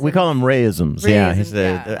Rayisms. We call them Rayisms. Yeah, he's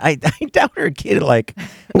I doubt her kid.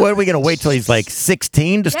 What are we gonna wait till he's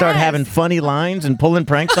 16 to start having funny lines and pulling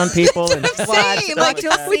pranks on people? And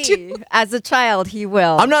as a child, he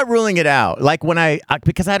will. I'm not ruling it out.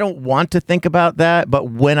 Because I don't want to think about that, but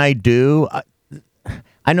when I do.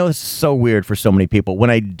 I know this is so weird for so many people.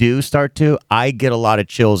 When I do start to, I get a lot of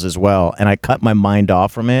chills as well, and I cut my mind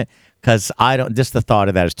off from it because just the thought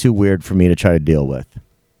of that is too weird for me to try to deal with.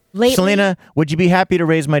 Lately, Selena, would you be happy to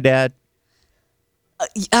raise my dad?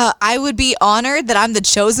 I would be honored that I'm the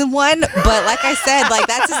chosen one, but like I said,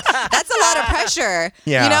 that's a lot of pressure.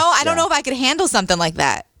 Yeah, I don't know if I could handle something like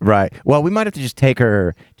that. Right. Well, we might have to just take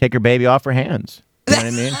her baby off her hands. You know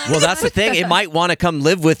what I mean? Well, that's the thing. It might want to come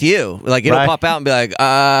live with you. It'll pop out and be like,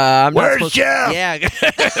 I'm not Where's supposed Jeff? to. Yeah.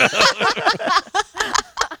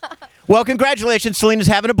 Well, congratulations. Selena's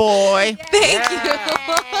having a boy. Thank you.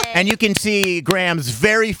 And you can see Graham's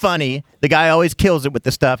very funny. The guy always kills it with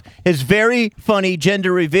the stuff. His very funny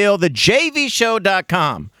gender reveal,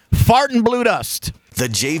 thejvshow.com. Fart and blue dust. The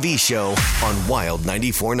JV Show on Wild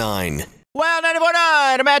 94.9. Wild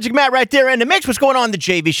 94.9, a Magic Matt right there in the mix. What's going on in the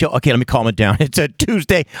JV Show? Okay, let me calm it down. It's a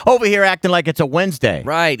Tuesday. Over here acting like it's a Wednesday.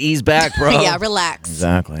 Right, ease back, bro. Yeah, relax.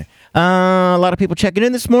 Exactly. A lot of people checking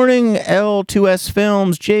in this morning. L2S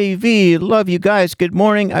Films, JV, love you guys. Good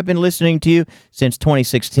morning. I've been listening to you since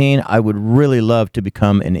 2016. I would really love to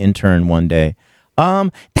become an intern one day.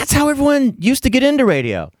 That's how everyone used to get into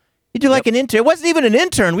radio. You do an intern. It wasn't even an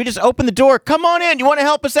intern. We just opened the door. Come on in. You want to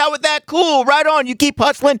help us out with that? Cool. Right on. You keep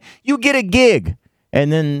hustling. You get a gig.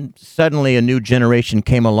 And then suddenly a new generation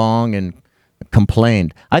came along and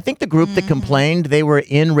complained. I think the group that complained, they were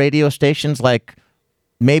in radio stations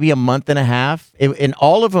maybe a month and a half. And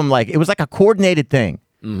all of them, it was like a coordinated thing.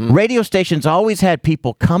 Mm-hmm. Radio stations always had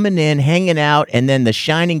people coming in, hanging out, and then the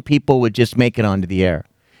shining people would just make it onto the air.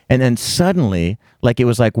 And then suddenly, it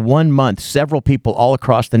was 1 month, several people all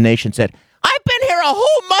across the nation said, I've been here a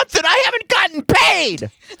whole month and I haven't gotten paid.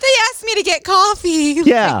 They asked me to get coffee.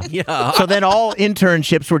 Yeah. So then all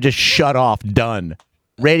internships were just shut off, done.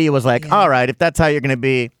 Radio was all right, if that's how you're going to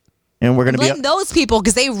be, and we're going to blame those people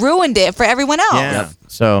because they ruined it for everyone else. Yeah.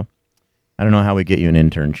 So I don't know how we get you an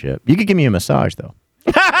internship. You could give me a massage, though.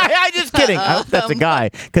 I'm just kidding. I hope that's a guy,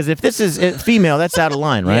 because if this is female, that's out of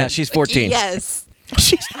line, right? Yeah, she's 14. Yes.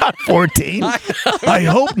 She's not 14. I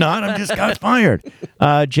hope not. I just got fired.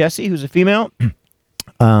 Jessie, who's a female,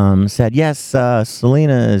 said, yes,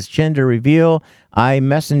 Selena's gender reveal. I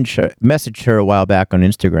messaged her a while back on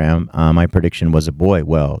Instagram. My prediction was a boy.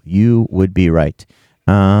 Well, you would be right.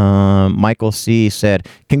 Michael C. said,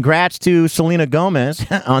 congrats to Selena Gomez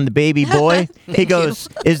on the baby boy. He goes,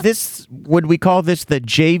 would we call this the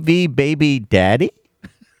JV baby daddy?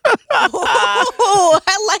 Oh,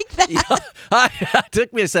 I like that. Yeah,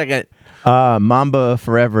 took me a second. Mamba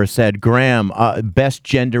Forever said, Graham, best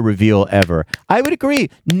gender reveal ever. I would agree.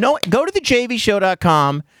 No, go to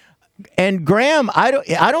thejvshow.com. And Graham, I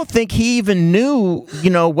don't think he even knew,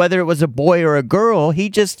 whether it was a boy or a girl.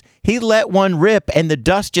 He let one rip and the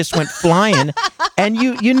dust just went flying and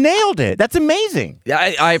you nailed it. That's amazing.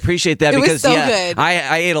 I appreciate that because was so good.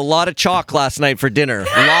 I ate a lot of chalk last night for dinner.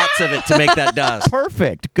 Lots of it to make that dust.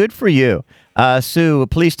 Perfect. Good for you. Sue,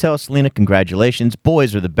 please tell Selena congratulations.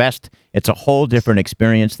 Boys are the best. It's a whole different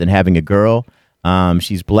experience than having a girl.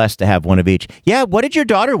 She's blessed to have one of each. Yeah, what did your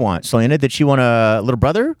daughter want, Selena? Did she want a little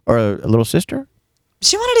brother or a little sister?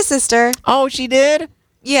 She wanted a sister. Oh, she did?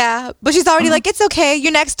 Yeah, but she's already it's okay.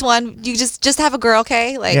 Your next one, you just have a girl,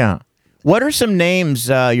 okay? Yeah. What are some names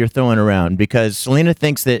you're throwing around? Because Selena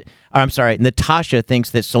thinks that, Natasha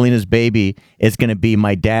thinks that Selena's baby is going to be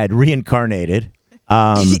my dad reincarnated.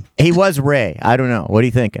 He was Ray. I don't know. What are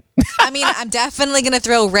you thinking? I mean, I'm definitely gonna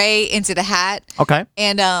throw Ray into the hat. Okay.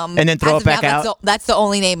 And then throw as it back of now, out? That's the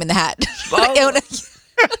only name in the hat.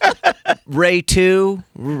 Ray 2,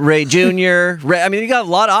 Ray Jr. Ray, I mean, you got a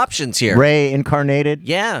lot of options here. Ray incarnated.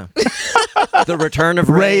 Yeah. The return of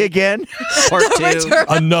Ray again. Part The 2. return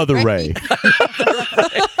of Another Ray.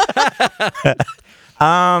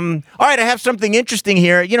 All right, I have something interesting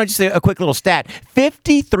here. Just a quick little stat.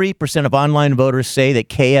 53% of online voters say that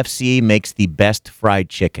KFC makes the best fried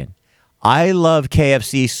chicken. I love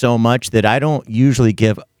KFC so much that I don't usually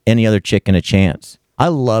give any other chicken a chance. I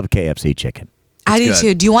love KFC chicken. I do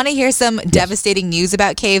too. Do you want to hear some devastating news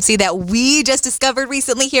about KFC that we just discovered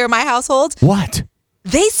recently here in my household? What?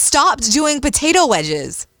 They stopped doing potato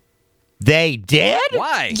wedges. They did?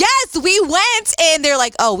 Why? Yes, we went and they're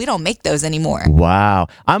like, oh, we don't make those anymore. Wow.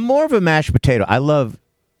 I'm more of a mashed potato. I love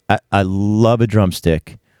a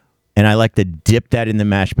drumstick, and I like to dip that in the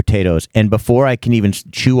mashed potatoes. And before I can even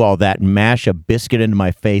chew all that, mash a biscuit into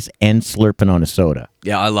my face and slurping on a soda.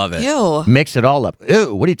 Yeah, I love it. Ew. Mix it all up.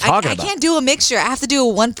 Ew, what are you talking I about? can't do a mixture. I have to do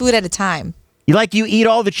one food at a time. You eat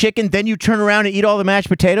all the chicken, then you turn around and eat all the mashed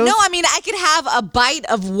potatoes? No, I mean, I could have a bite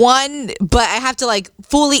of one, but I have to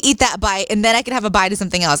fully eat that bite, and then I could have a bite of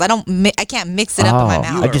something else. I can't mix it up in my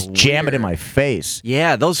mouth. I just jam it in my face.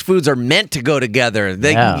 Yeah, those foods are meant to go together.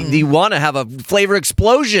 Yeah. You want to have a flavor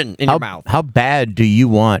explosion in your mouth. How bad do you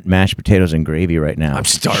want mashed potatoes and gravy right now? I'm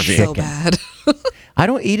starving. So bad. I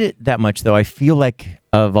don't eat it that much, though. I feel like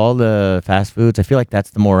of all the fast foods, I feel like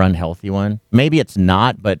that's the more unhealthy one. Maybe it's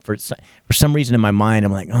not, but for some reason in my mind,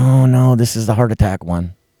 I'm like, oh, no, this is the heart attack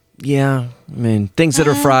one. Yeah, I mean, things that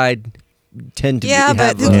are fried tend to Yeah,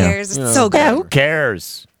 but who cares? It's so good. Yeah, who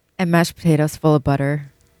cares? And mashed potatoes full of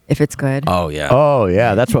butter, if it's good. Oh, yeah. Oh,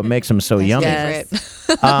 yeah. That's what makes them so yummy. Yes.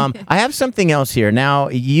 I have something else here. Now,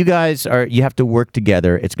 you guys you have to work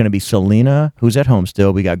together. It's going to be Selena, who's at home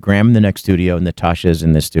still. We got Graham in the next studio, and Natasha's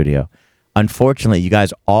in this studio. Unfortunately, you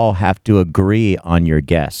guys all have to agree on your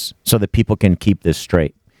guess so that people can keep this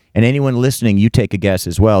straight. And anyone listening, you take a guess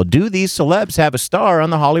as well. Do these celebs have a star on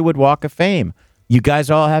the Hollywood Walk of Fame? You guys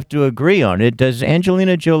all have to agree on it. Does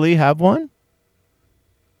Angelina Jolie have one?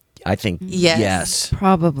 I think yes.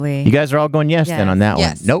 Probably. You guys are all going yes then on that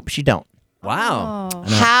Yes. one. Nope, she don't. Wow.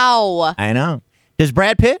 How? I know. Does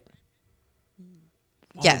Brad Pitt?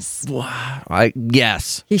 Yes.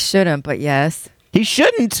 Yes. He shouldn't, but yes. He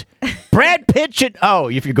shouldn't. Brad Pitt should. Oh,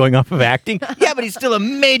 if you're going off of acting? Yeah, but he's still a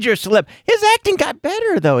major celeb. His acting got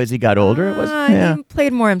better, though, as he got older. It was, yeah. He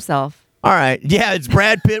played more himself. All right. Yeah, it's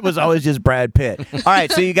Brad Pitt was always just Brad Pitt. All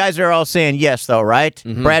right, so you guys are all saying yes, though, right?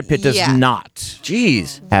 Mm-hmm. Brad Pitt does Yeah. not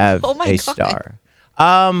have Oh my a God.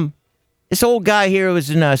 star. This old guy here was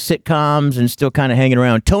in sitcoms and still kind of hanging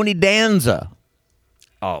around. Tony Danza.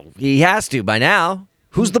 Oh, he has to by now.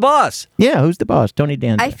 Who's the boss? Yeah, who's the boss? Tony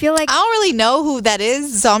Danza. I feel like I don't really know who that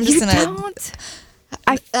is, so I'm just you gonna. don't.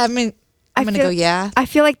 I mean, I'm gonna go. Yeah. I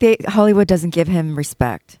feel like Hollywood doesn't give him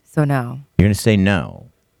respect, so no. You're going to say no.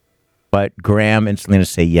 But Graham and Selena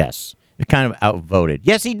say yes. They're kind of outvoted.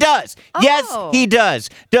 Yes, he does. Yes, he does.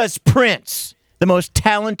 Does Prince, the most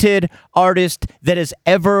talented artist that has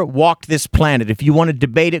ever walked this planet. If you want to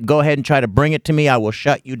debate it, go ahead and try to bring it to me. I will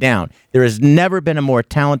shut you down. There has never been a more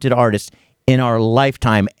talented artist in our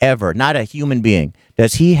lifetime ever. Not a human being.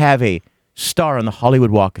 Does he have a star on the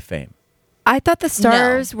Hollywood Walk of Fame? I thought the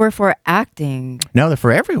stars were for acting. No, they're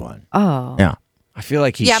for everyone. Oh. Yeah. I feel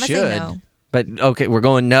like he Yeah, I'm gonna say should. no. But okay, we're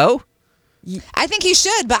going no? I think he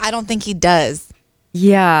should, but I don't think he does.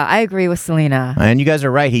 Yeah, I agree with Selena. And you guys are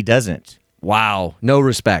right. He doesn't. Wow. No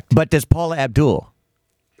respect. But does Paula Abdul?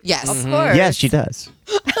 Yes. Of course. Yes, she does.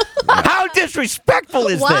 How disrespectful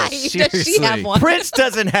is Why this? does she have one? Prince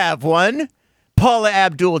doesn't have one. Paula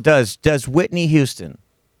Abdul does. Does Whitney Houston?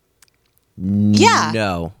 Yeah.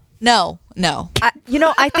 No. No.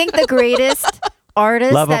 I think the greatest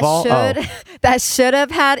artist Love of all? that should have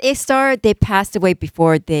had a star, they passed away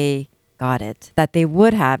before they got it. That they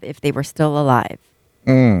would have if they were still alive.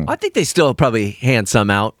 I think they still probably hand some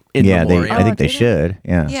out in memoriam. I think they should.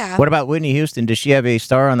 Yeah. Yeah. What about Whitney Houston? Does she have a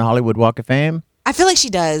star on the Hollywood Walk of Fame? I feel like she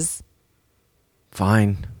does.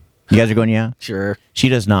 Fine. You guys are going, yeah? Sure. She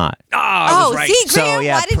does not. Oh, see, Graham, So,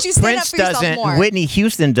 yeah, why didn't you stand Prince up for yourself doesn't, more? Whitney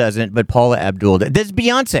Houston doesn't, but Paula Abdul does. Does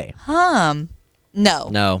Beyonce? No.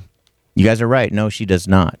 No. You guys are right. No, she does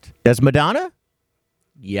not. Does Madonna?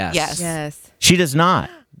 Yes. Yes. Yes. She does not.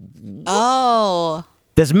 Oh.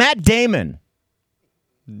 Does Matt Damon?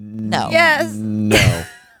 No. Yes. No.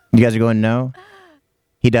 You guys are going no?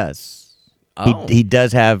 He does. Oh. He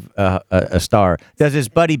does have a star. Does his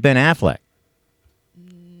buddy Ben Affleck?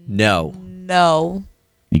 No. No.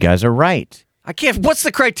 You guys are right. I can't. What's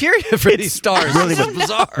the criteria for these stars? Really This is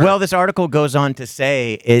bizarre. Well, this article goes on to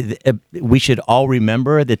say we should all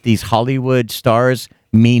remember that these Hollywood stars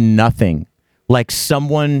mean nothing. Like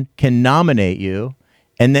someone can nominate you,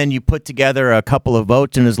 and then you put together a couple of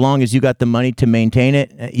votes, and as long as you got the money to maintain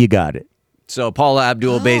it, you got it. So Paula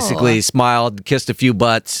Abdul basically smiled, kissed a few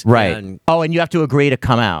butts. Right. And and you have to agree to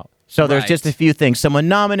come out. So there's Right. just a few things. Someone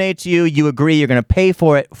nominates you, you agree you're going to pay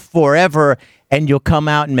for it forever, and you'll come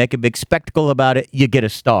out and make a big spectacle about it. You get a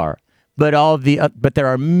star. But but there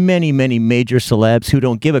are many, many major celebs who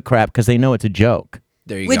don't give a crap because they know it's a joke.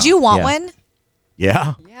 There you Would go. you want Yeah. one?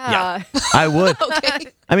 Yeah, Yeah. I would. Okay.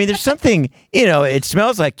 I mean, there's something, it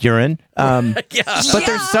smells like urine. But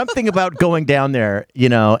there's something about going down there,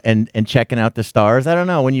 and checking out the stars. I don't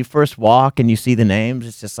know. When you first walk and you see the names,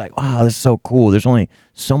 it's just like, wow, this is so cool. There's only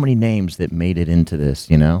so many names that made it into this,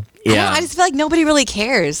 I don't know, I just feel like nobody really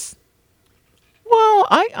cares. Well,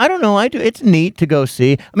 I don't know. I do. It's neat to go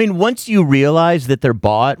see. I mean, once you realize that they're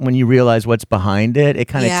bought, when you realize what's behind it, it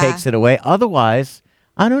kind of Yeah. takes it away. Otherwise,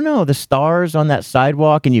 I don't know. The stars on that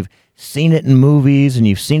sidewalk, and you've seen it in movies, and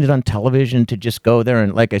you've seen it on television. To just go there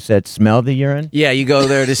and, like I said, smell the urine. Yeah, you go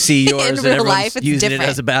there to see yours, and real everyone's life, it's using different.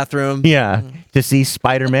 it as a bathroom. Yeah, to see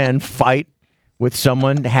Spider-Man fight with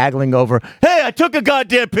someone haggling over, hey, I took a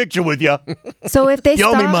goddamn picture with you. So if they You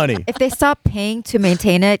owe me stop, money. if they stop paying to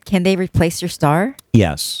maintain it, can they replace your star?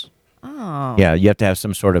 Yes. Oh. Yeah, you have to have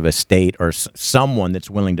some sort of estate or someone that's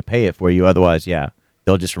willing to pay it for you. Otherwise,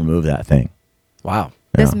 they'll just remove that thing. Wow.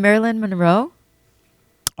 Does Marilyn Monroe?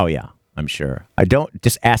 Oh, yeah, I'm sure. I don't,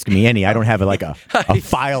 just ask me any. I don't have a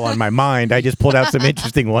file on my mind. I just pulled out some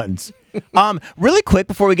interesting ones. Really quick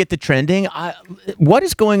before we get to trending, what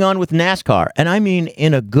is going on with NASCAR? And I mean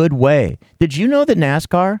in a good way. Did you know that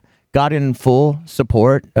NASCAR got in full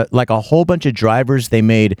support? Like a whole bunch of drivers, they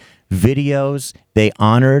made videos, they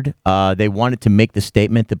honored, they wanted to make the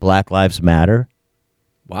statement that Black Lives Matter.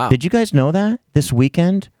 Wow. Did you guys know that this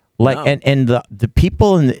weekend? Like, No. and the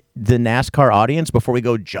people in the NASCAR audience, before we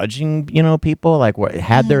go judging, people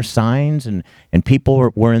had their signs and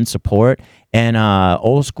people were in support. And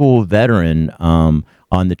old school veteran on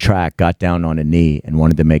the track got down on a knee and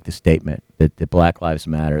wanted to make the statement that Black Lives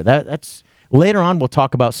Matter. That's later on. We'll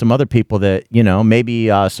talk about some other people that maybe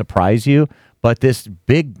surprise you, but this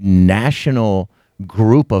big national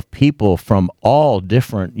group of people from all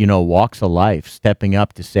different walks of life stepping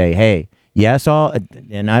up to say, hey. Yes,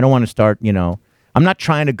 and I don't want to start, I'm not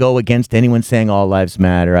trying to go against anyone saying all lives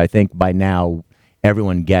matter. I think by now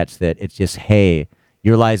everyone gets that it's just, hey,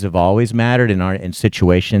 your lives have always mattered in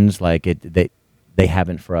situations like they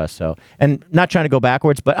haven't for us. So, and not trying to go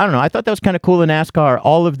backwards, but I don't know. I thought that was kind of cool in NASCAR.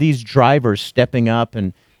 All of these drivers stepping up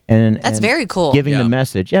and That's very cool. Giving the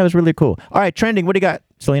message. Yeah, it was really cool. All right, trending. What do you got,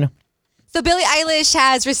 Selena? So Billie Eilish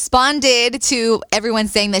has responded to everyone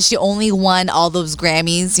saying that she only won all those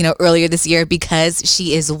Grammys, earlier this year because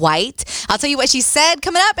she is white. I'll tell you what she said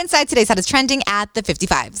coming up inside today's Hottest Trending at the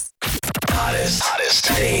 55s. Hottest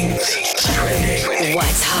things trending.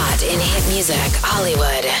 What's hot in hit music,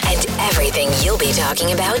 Hollywood, and everything you'll be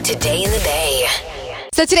talking about today in the Bay.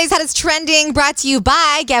 So today's Hottest Trending brought to you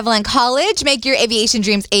by Gavilan College. Make your aviation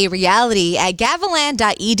dreams a reality at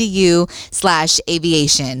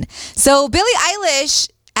gavilan.edu/aviation. So Billie Eilish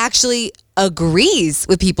actually agrees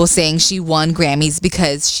with people saying she won Grammys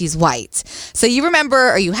because she's white. So you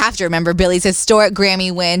remember, or you have to remember, Billie's historic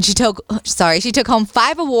Grammy win. She took home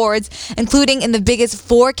 5 awards, including in the biggest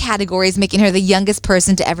 4 categories, making her the youngest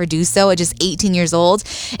person to ever do so at just 18 years old.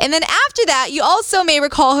 And then after that, you also may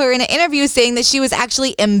recall her in an interview saying that she was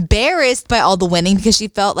actually embarrassed by all the winning because she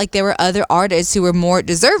felt like there were other artists who were more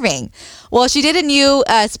deserving. Well, she did a new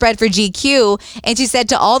spread for GQ, and she said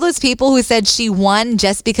to all those people who said she won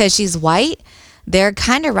just because she's white, they're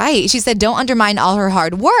kind of right. She said don't undermine all her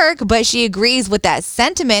hard work, but she agrees with that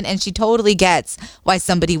sentiment, and she totally gets why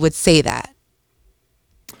somebody would say that.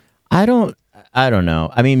 I don't know.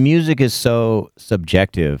 I mean, music is so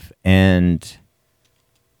subjective, and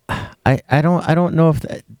I don't know if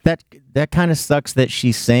that kind of sucks that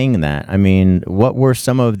she's saying that. I mean, what were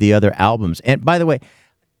some of the other albums? And by the way,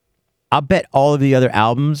 I'll bet all of the other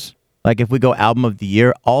albums, like if we go album of the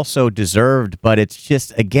year, also deserved, but it's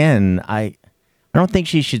just, again, I don't think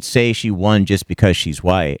she should say she won just because she's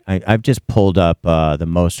white. I've just pulled up the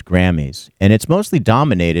most Grammys, and it's mostly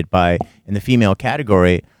dominated by, in the female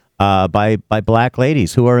category, by black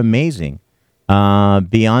ladies who are amazing.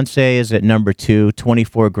 Beyonce is at number 2,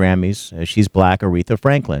 24 Grammys. She's black. Aretha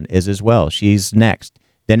Franklin is as well. She's next.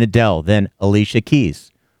 Then Adele. Then Alicia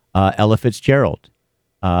Keys. Ella Fitzgerald.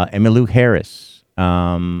 Emmylou Harris.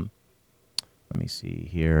 Let me see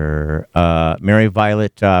here. Mary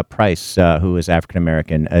Violet Price, who is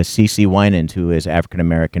African-American. CeCe Winans, who is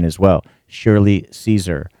African-American as well. Shirley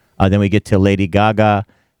Caesar. Then we get to Lady Gaga,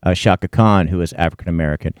 Shaka Khan, who is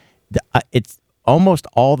African-American. It's almost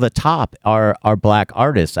all the top are black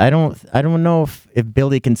artists. I don't know if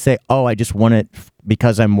Billie can say, oh, I just won it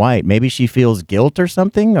because I'm white. Maybe she feels guilt or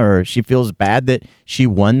something, or she feels bad that she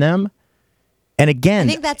won them. And again, I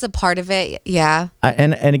think that's a part of it. Yeah.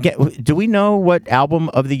 And again, do we know what album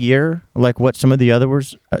of the year, like what some of the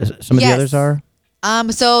others, the others are?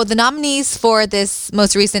 So the nominees for this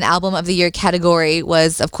most recent album of the year category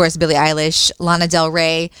was, of course, Billie Eilish, Lana Del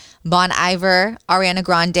Rey, Bon Iver, Ariana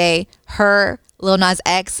Grande, Her, Lil Nas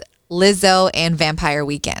X, Lizzo, and Vampire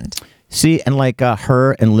Weekend. See, and like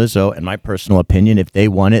Her and Lizzo, in my personal opinion, if they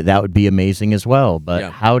won it, that would be amazing as well.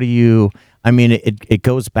 But how do you? I mean, it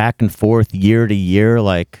goes back and forth year to year.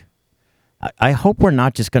 Like, I hope we're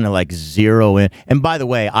not just going to like zero in. And by the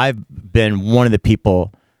way, I've been one of the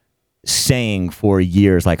people saying for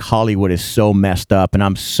years, like, Hollywood is so messed up, and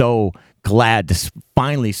I'm so glad to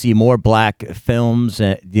finally see more black films,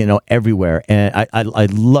 everywhere. And I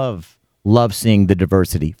love seeing the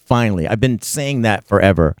diversity. Finally, I've been saying that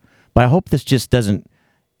forever, but I hope this just doesn't,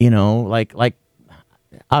 like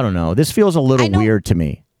I don't know. This feels a little weird to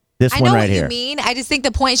me. This one right here. I know what you mean. I just think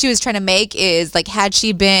the point she was trying to make is, like, had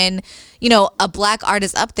she been, a black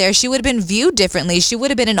artist up there, she would have been viewed differently. She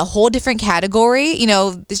would have been in a whole different category,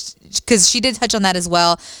 because she did touch on that as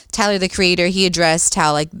well. Tyler, the Creator, he addressed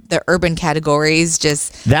how, like, the urban categories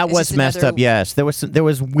that was messed up. Yes, there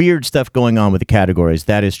was weird stuff going on with the categories.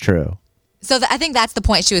 That is true. So I think that's the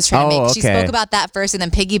point she was trying to make. Okay. She spoke about that first and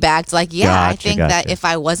then piggybacked, like, I think that if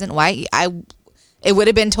I wasn't white, it would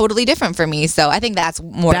have been totally different for me. So I think that's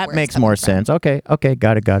more. That makes more sense. Okay,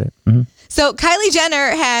 got it. Mm-hmm. So Kylie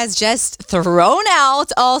Jenner has just thrown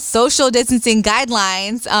out all social distancing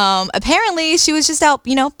guidelines. Apparently, she was just out,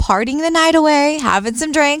 partying the night away, having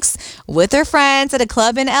some drinks with her friends at a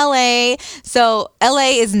club in LA. So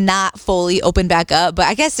LA is not fully open back up, but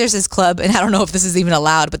I guess there's this club, and I don't know if this is even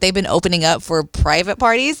allowed, but they've been opening up for private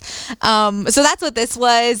parties. So that's what this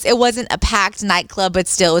was. It wasn't a packed nightclub, but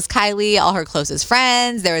still, it was Kylie, all her closest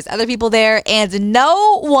friends. There was other people there, and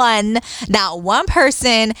not one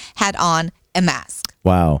person had on a mask.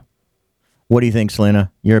 Wow. What do you think,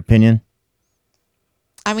 Selena? Your opinion?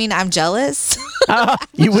 I mean, I'm jealous.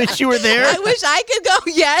 You wish you were there? I wish I could go,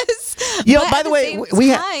 yes. By the way,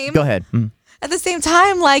 go ahead. At the same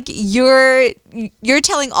time, like, you're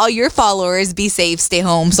telling all your followers, be safe, stay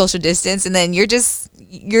home, social distance, and then you're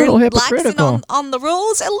laxing on the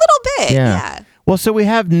rules a little bit. Yeah. Well, so we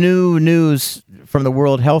have new news from the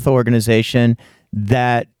World Health Organization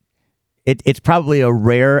that it's probably a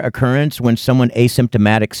rare occurrence when someone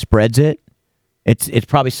asymptomatic spreads it. It's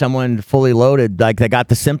probably someone fully loaded, like they got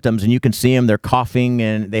the symptoms, and you can see them. They're coughing,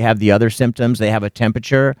 and they have the other symptoms. They have a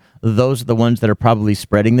temperature. Those are the ones that are probably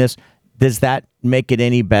spreading this. Does that make it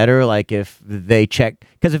any better? Like if they check,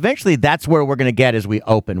 because eventually that's where we're going to get as we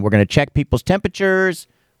open. We're going to check people's temperatures.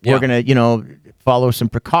 Yeah. We're going to, follow some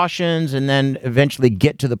precautions, and then eventually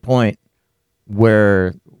get to the point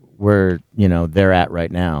where they're at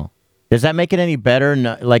right now. Does that make it any better?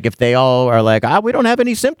 No, like if they all are like, we don't have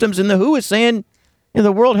any symptoms, and the WHO is saying,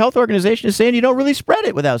 the World Health Organization is saying you don't really spread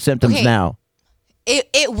it without symptoms now.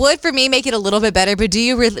 It would, for me, make it a little bit better, but do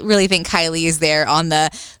you really think Kylie is there on the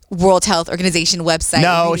World Health Organization website?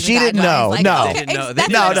 No, she didn't know. Like, no. Okay, that's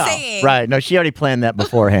what I'm saying. Right. No, she already planned that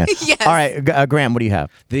beforehand. Yes. All right, Graham, what do you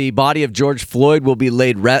have? The body of George Floyd will be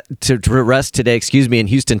laid to rest today, in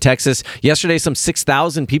Houston, Texas. Yesterday, some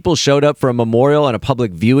 6,000 people showed up for a memorial and a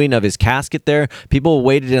public viewing of his casket there. People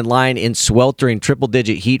waited in line in sweltering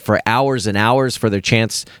triple-digit heat for hours and hours for their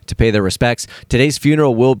chance to pay their respects. Today's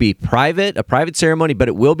funeral will be a private ceremony, but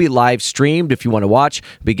it will be live streamed if you want to watch.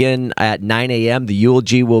 Begin at 9 a.m. The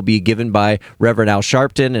eulogy will be given by Reverend Al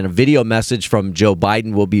Sharpton, and a video message from Joe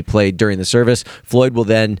Biden will be played during the service. Floyd will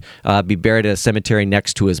then be buried at a cemetery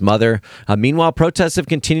next to his mother. Meanwhile, protests have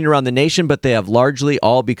continued around the nation, but they have largely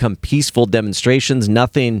all become peaceful demonstrations,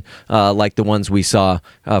 nothing like the ones we saw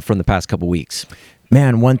from the past couple weeks.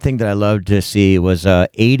 Man, one thing that I loved to see was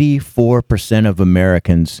 84% of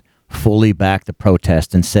Americans fully backed the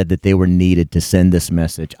protest and said that they were needed to send this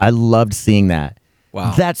message. I loved seeing that.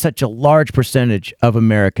 Wow. That's such a large percentage of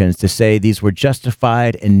Americans to say these were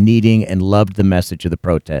justified and needing and loved the message of the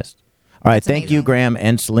protest. All right, thank you, Graham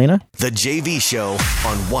and Selena. The JV Show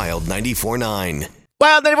on Wild 94.9.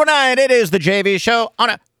 Wild 94.9, it is the JV Show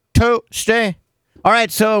on a Tuesday. All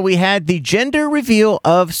right, so we had the gender reveal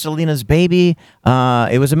of Selena's baby.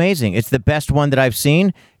 It was amazing. It's the best one that I've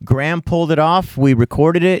seen. Graham pulled it off. We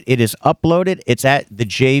recorded it. It is uploaded. It's at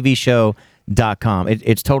thejvshow.com.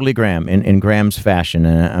 It's totally Graham in Graham's fashion,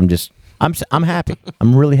 and I'm happy.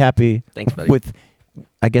 I'm really happy. Thanks, buddy. With,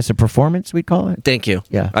 I guess, a performance, we'd call it. Thank you.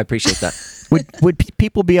 Yeah. I appreciate that. Would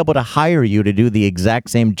people be able to hire you to do the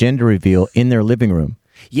exact same gender reveal in their living room?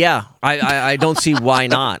 Yeah, I don't see why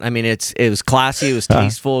not. I mean, it was classy, it was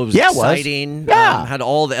tasteful, it was exciting. Yeah. Had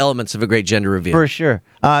all the elements of a great gender reveal. For sure.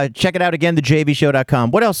 Check it out again,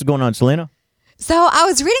 thejvshow.com. What else is going on, Selena? So I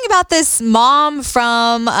was reading about this mom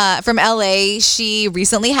from LA. She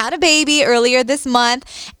recently had a baby earlier this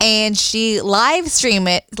month, and she live streamed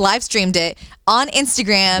it on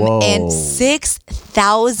Instagram, Whoa. and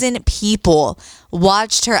 6,000 people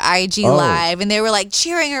watched her IG live, and they were like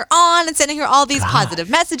cheering her on and sending her all these positive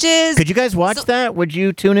messages. Could you guys watch that? Would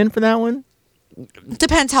you tune in for that one?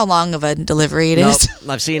 Depends how long of a delivery it is. Nope,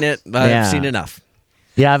 I've seen it. I've seen enough.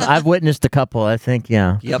 Yeah, I've witnessed a couple, I think,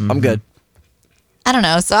 yeah. Yep, I'm good. I don't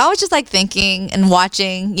know. So I was just like thinking and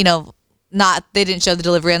watching, they didn't show the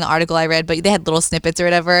delivery in the article I read, but they had little snippets or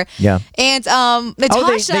whatever. Yeah. And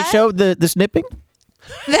Natasha. They showed the snipping?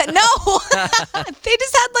 No. They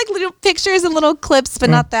just had like little pictures and little clips,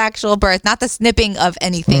 but not the actual birth, not the snipping of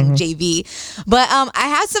anything, JV. But I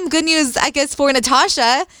have some good news, I guess, for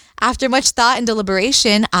Natasha. After much thought and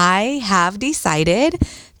deliberation, I have decided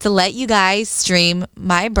to let you guys stream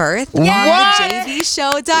my birth on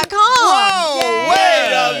thejvshow.com. Whoa,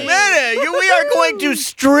 wait a minute. We are going to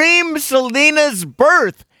stream Selena's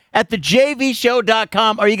birth at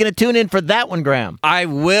thejvshow.com. Are you going to tune in for that one, Graham? I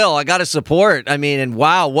will. I got to support. I mean, and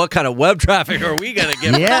wow, what kind of web traffic are we going to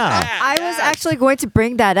get? Yeah. I was actually going to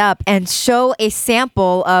bring that up and show a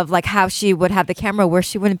sample of like how she would have the camera where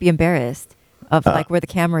she wouldn't be embarrassed of like where the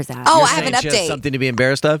camera's at. Oh, You're I have an saying she has update. something to be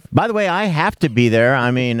embarrassed of? By the way, I have to be there. I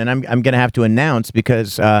mean, and I'm going to have to announce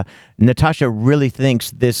because Natasha really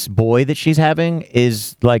thinks this boy that she's having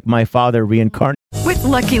is like my father reincarnated. With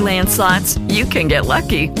Lucky Land Slots, you can get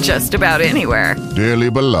lucky just about anywhere. Dearly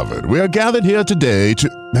beloved, we are gathered here today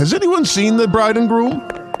to... Has anyone seen the bride and groom?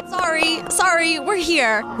 Sorry, we're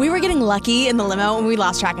here. We were getting lucky in the limo and we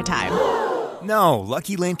lost track of time. No,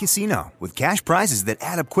 Lucky Land Casino, with cash prizes that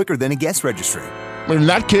add up quicker than a guest registry. In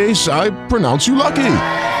that case, I pronounce you lucky.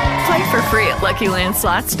 Play for free at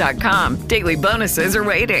LuckyLandSlots.com. Daily bonuses are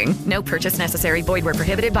waiting. No purchase necessary. Void where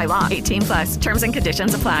prohibited by law. 18+. Terms and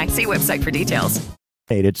conditions apply. See website for details.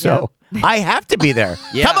 So I have to be there.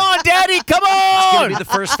 Yeah. Come on, Daddy, come It's on! going to be the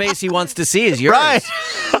first face he wants to see is yours. Right.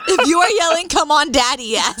 If you are yelling, come on,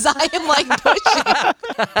 daddy, as I am like pushing.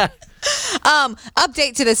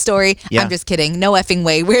 Update to this story. Yeah. I'm just kidding. No effing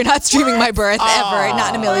way. We're not streaming my birth ever.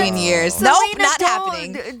 Not in a million years. Selena, Nope, not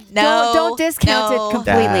happening. No. Don't discount it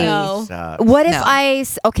completely. No. What if No.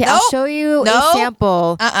 I'll show you a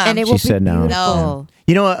sample and it will be said no. beautiful.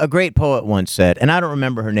 You know, a great poet once said, and I don't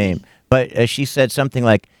remember her name, but she said something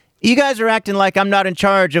like, "You guys are acting like I'm not in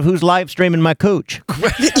charge of who's live streaming my cooch."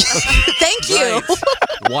 Thank you.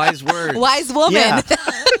 Wise word. Wise woman. Yeah.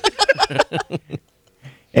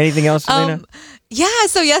 Anything else, Selena? Yeah,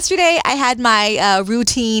 so yesterday I had my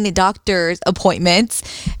routine doctor's appointments,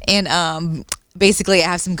 and basically I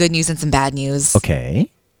have some good news and some bad news.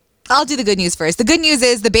 Okay. I'll do the good news first. The good news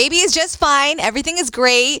is the baby is just fine. Everything is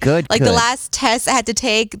great. Good, Like good. the last test I had to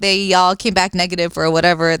take, they all came back negative for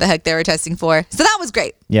whatever the heck they were testing for. So that was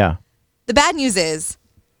great. Yeah. The bad news is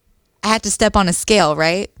I had to step on a scale,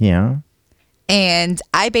 right? Yeah. And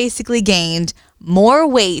I basically gained more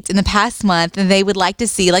weight in the past month than they would like to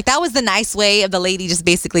see. Like, that was the nice way of the lady just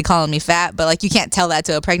basically calling me fat, but like, you can't tell that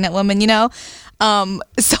to a pregnant woman, you know?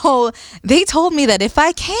 So they told me that if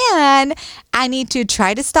I can, I need to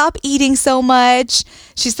try to stop eating so much.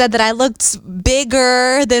 She said that I looked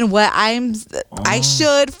bigger than what I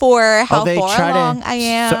should for how far along I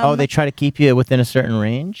am. They try to keep you within a certain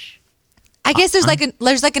range? I guess there's like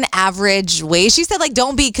an average way. She said, like,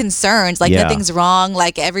 don't be concerned. Like, nothing's wrong.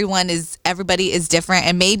 Like, everybody is different.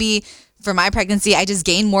 And maybe for my pregnancy, I just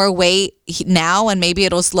gained more weight now and maybe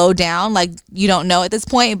it'll slow down. Like, you don't know at this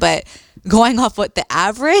point, but going off what the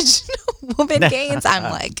average woman gains, I'm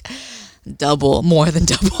like more than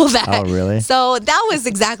double that. Oh, really? So that was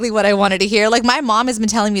exactly what I wanted to hear. Like, my mom has been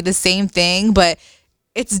telling me the same thing, but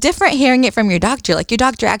it's different hearing it from your doctor. Like, your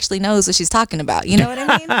doctor actually knows what she's talking about. You know what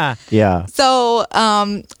I mean? Yeah. So,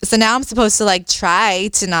 so now I'm supposed to like try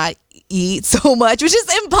to not eat so much, which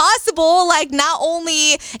is impossible. Like, not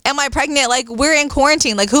only am I pregnant, like, we're in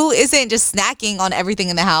quarantine. Like, who isn't just snacking on everything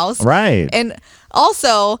in the house? Right. And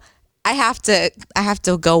also, I have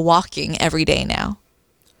to go walking every day now.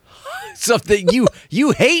 something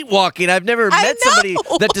you hate walking. I've never met somebody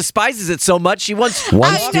that despises it so much. She wants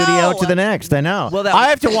one studio to the next. I know. Well, I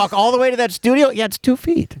have to walk all the way to that studio. Yeah, it's 2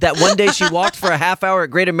 feet. That one day she walked for a half hour at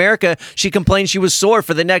Great America. She complained she was sore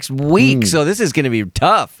for the next week. So this is going to be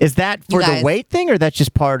tough. Is that for the weight thing, or that's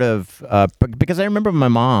just part of? Because I remember my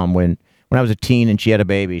mom when I was a teen and she had a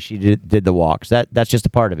baby, she did the walks. That's just a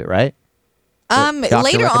part of it, right?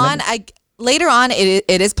 Later on,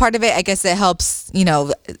 it is part of it. I guess it helps,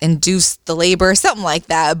 induce the labor, something like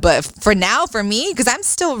that. But for now, for me, because I'm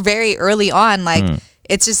still very early on,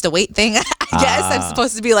 it's just a weight thing. I guess I'm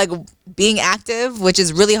supposed to be like being active, which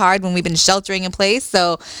is really hard when we've been sheltering in place.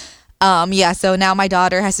 So, so now my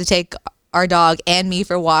daughter has to take our dog and me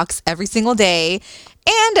for walks every single day.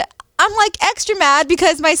 And I'm like extra mad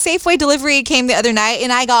because my Safeway delivery came the other night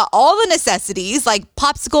and I got all the necessities like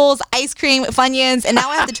popsicles, ice cream, Funyuns, and now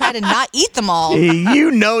I have to try to not eat them all. You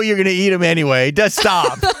know you're going to eat them anyway. Just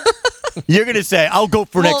stop. You're going to say, I'll go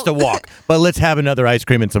for next to walk, but let's have another ice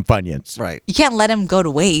cream and some Funyuns. Right. You can't let them go to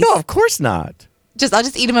waste. No, of course not. I'll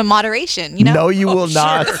just eat them in moderation, No, you will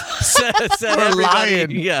not. Said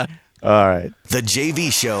everybody. Yeah. All right. The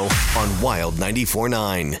JV Show on Wild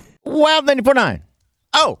 94.9. Wild 94.9.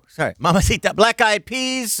 Oh, sorry. Mamacita. Black Eyed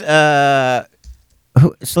Peas.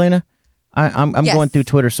 Selena? I'm going through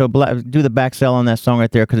Twitter, so do the back sell on that song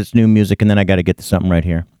right there because it's new music, and then I got to get to something right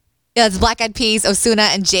here. Yeah, it's Black Eyed Peas, Osuna,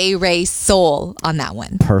 and J. Ray Soul on that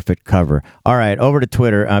one. Perfect cover. All right, over to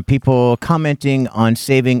Twitter. People commenting on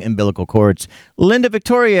saving umbilical cords. Linda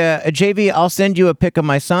Victoria, JV, I'll send you a pic of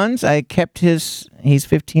my son's. I kept he's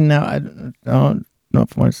 15 now. I don't know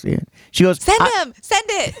if I want to see it. She goes, send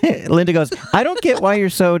it. Linda goes, I don't get why you're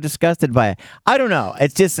so disgusted by it. I don't know.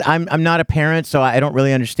 It's just, I'm not a parent, so I don't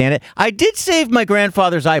really understand it. I did save my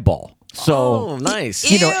grandfather's eyeball. So, nice.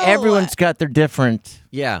 Everyone's got their different.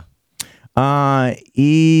 Yeah.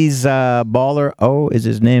 He's Baller O is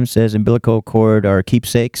his name, says umbilical cord are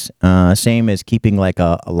keepsakes, same as keeping like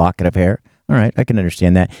a locket of hair. All right, I can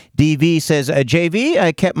understand that. DV says, JV,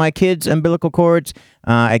 I kept my kids' umbilical cords.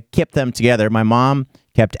 I kept them together. My mom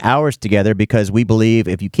kept ours together because we believe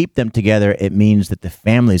if you keep them together, it means that the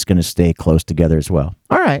family's going to stay close together as well.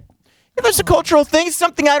 All right. If it's a cultural thing, it's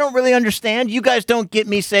something I don't really understand. You guys don't get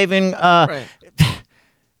me saving. Right.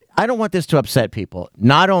 I don't want this to upset people.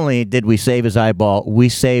 Not only did we save his eyeball, we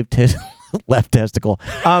saved his left testicle.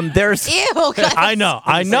 There's. Ew, I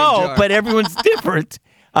know, but everyone's different.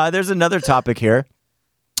 There's another topic here.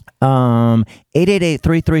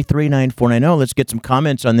 888-333-9490. Let's get some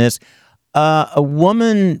comments on this. A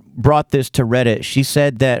woman brought this to Reddit. She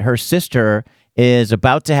said that her sister is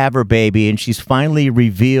about to have her baby, and she's finally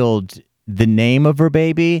revealed the name of her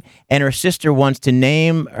baby, and her sister wants to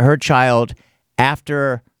name her child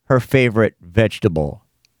after her favorite vegetable.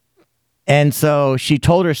 And so she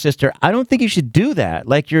told her sister, I don't think you should do that.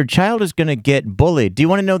 Like, your child is going to get bullied. Do you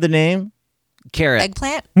want to know the name? Carrot.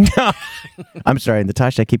 Eggplant? I'm sorry,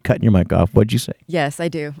 Natasha, I keep cutting your mic off. What'd you say? Yes, I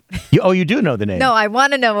do. You do know the name? No, I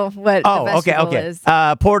want to know what the vegetable is.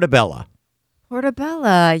 Portobello.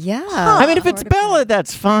 Portobello, yeah. I mean, if it's Bella,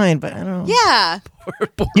 that's fine, but I don't know. Yeah.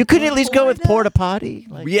 You could at least go with porta potty.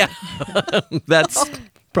 Yeah. That's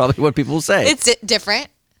probably what people say. It's different.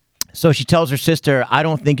 So she tells her sister, I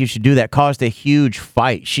don't think you should do that. Caused a huge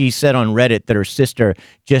fight. She said on Reddit that her sister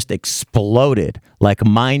just exploded, like,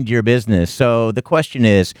 mind your business. So the question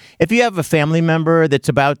is, if you have a family member that's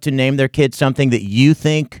about to name their kid something that you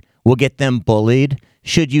think will get them bullied,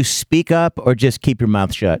 should you speak up or just keep your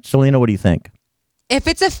mouth shut? Selena, what do you think? If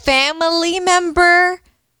it's a family member,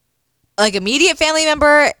 like immediate family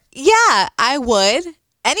member, yeah, I would.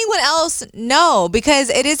 Anyone else, no,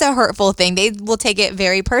 because it is a hurtful thing. They will take it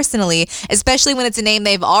very personally, especially when it's a name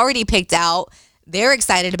they've already picked out. They're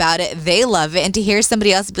excited about it. They love it. And to hear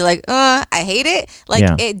somebody else be like, I hate it. Like,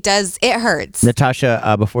 it hurts.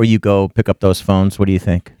 Natasha, before you go pick up those phones, what do you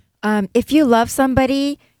think? If you love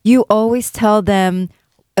somebody, you always tell them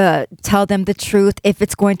the truth if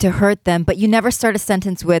it's going to hurt them, but you never start a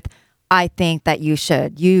sentence with, I think that you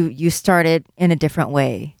should. You start it in a different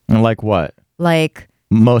way. Like what? Like,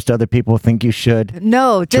 most other people think you should.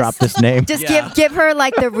 No, drop this name. Just give her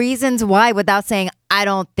like the reasons why without saying, I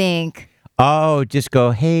don't think. Oh, just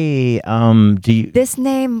go, hey, do you... This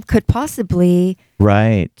name could possibly...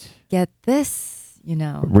 Right. Get this,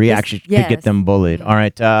 reaction could get them bullied. All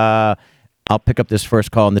right. I'll pick up this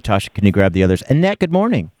first call. Natasha, can you grab the others? Annette, good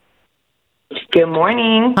morning. Good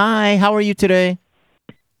morning. Hi, how are you today?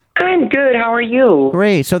 I'm good. How are you?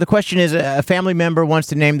 Great. So the question is, a family member wants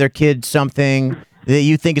to name their kid something that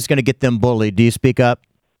you think is going to get them bullied. Do you speak up?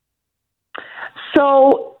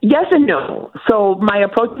 So, yes and no. So my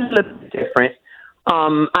approach is a little bit different.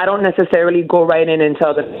 I don't necessarily go right in and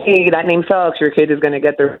tell them, hey, that name sucks, your kid is going to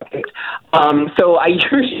get their picked. So I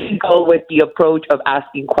usually go with the approach of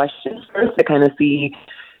asking questions first to kind of see,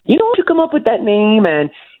 you come up with that name and,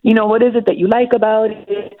 what is it that you like about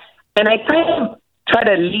it? And I kind of try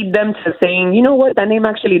to lead them to saying, you know what, that name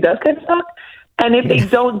actually does kind of suck. And if they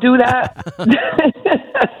don't do that,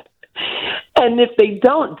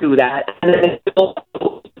 and then they'll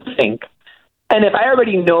think. And if I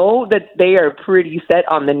already know that they are pretty set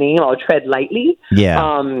on the name, I'll tread lightly.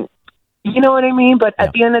 Yeah. You know what I mean? But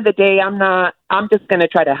at the end of the day, I'm just going to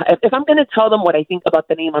try to, if I'm going to tell them what I think about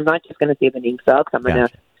the name, I'm not just going to say the name sucks. I'm going to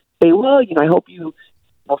say, well, I hope you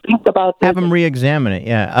think about this. Have them re-examine it,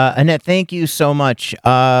 yeah. Annette, thank you so much.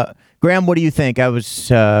 Graham, what do you think? I was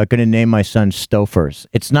going to name my son Stouffer's.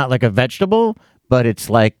 It's not like a vegetable, but it's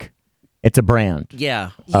like, it's a brand.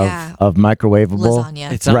 Yeah. Of microwavable.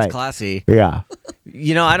 Lasagna. It sounds classy. Yeah.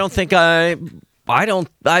 I don't think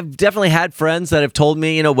I've definitely had friends that have told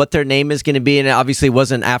me, what their name is going to be. And it obviously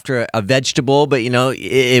wasn't after a vegetable, but,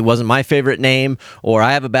 it wasn't my favorite name or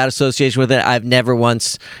I have a bad association with it. I've never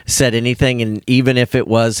once said anything. And even if it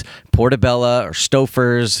was Portobello or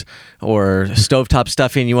Stouffer's or stovetop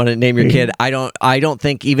stuffing, you want to name your kid, I don't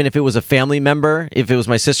think even if it was a family member, if it was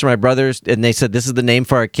my sister, my brothers, and they said this is the name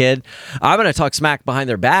for our kid, I'm going to talk smack behind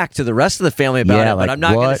their back to the rest of the family about it. But I'm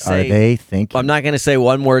not going to say, what are they thinking? I'm not going to say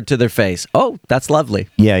one word to their face. Oh, that's lovely.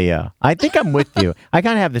 Yeah. I think I'm with you. I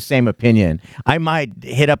kind of have the same opinion. I might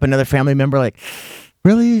hit up another family member like,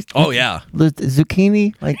 really? Oh, yeah.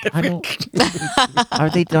 Zucchini? Like, I don't... Are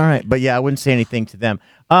they... All right. But yeah, I wouldn't say anything to them.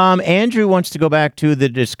 Andrew wants to go back to the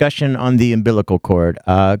discussion on the umbilical cord.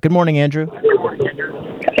 Good morning, Andrew.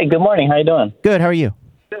 Hey, good morning. How you doing? Good. How are you?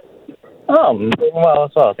 Doing well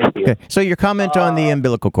as well. Thank you. Okay. So your comment on the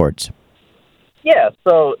umbilical cords. Yeah,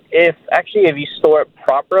 so if you store it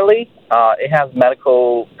properly, it has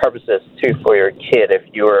medical purposes too for your kid if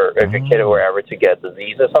your kid were ever to get a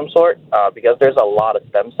disease of some sort, because there's a lot of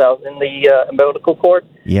stem cells in the umbilical cord.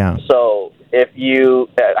 Yeah. So if you,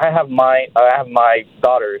 I have my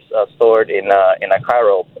daughters stored in a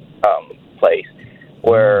cryo place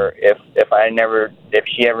where if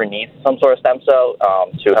she ever needs some sort of stem cell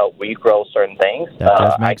to help regrow certain things,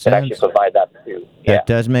 I could actually provide that too. That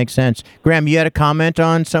does make sense. Graham, you had a comment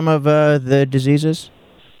on some of the diseases?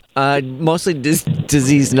 Mostly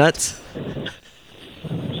disease nuts.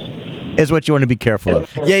 Is what you want to be careful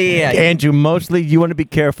of. Yeah. Andrew, mostly you want to be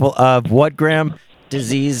careful of what, Graham?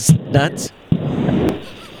 Disease nuts.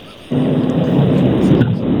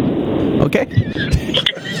 Okay.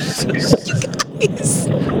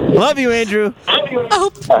 Love you, Andrew.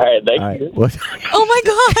 All right, thank you. Oh my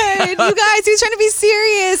God, you guys, he's trying to be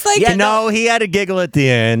serious. No, he had a giggle at the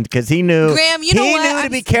end because he knew. Graham, you know what? He knew to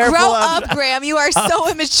be careful. Grow up, Graham. You are so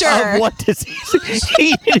immature. Of what disease?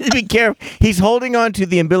 He needed to be careful. He's holding on to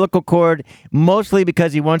the umbilical cord mostly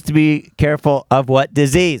because he wants to be careful of what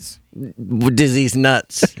disease? Disease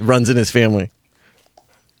nuts runs in his family.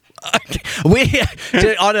 We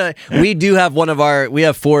do have we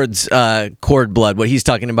have Ford's cord blood. What he's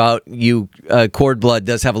talking about, cord blood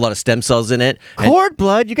does have a lot of stem cells in it. Cord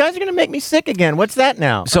blood? You guys are gonna make me sick again. What's that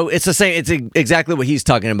now? So it's the same. It's exactly what he's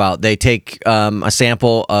talking about. They take a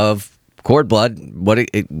sample of cord blood, what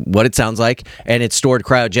it sounds like, and it's stored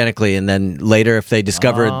cryogenically, and then later if they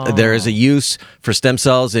discover there is a use for stem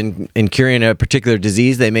cells in curing a particular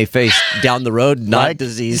disease they may face down the road,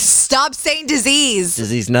 disease. Stop saying disease.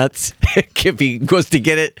 Disease nuts. If he goes to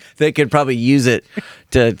get it, they could probably use it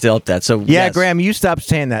to help that. So yeah, yes. Graham, you stop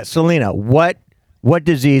saying that. Selena, what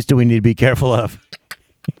disease do we need to be careful of?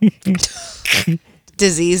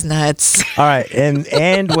 Disease nuts. All right,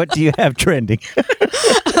 and what do you have trending?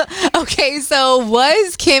 Okay, so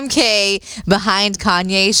was Kim K behind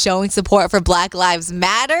Kanye showing support for Black Lives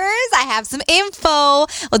Matters? I have some info.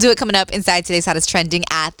 We'll do it coming up inside today's hottest trending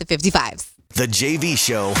at the 55s. The JV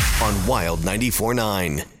Show on Wild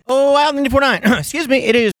 94.9. Oh, Wild 94.9. Excuse me,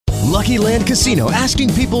 it is Lucky Land Casino, asking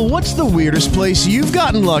people, what's the weirdest place you've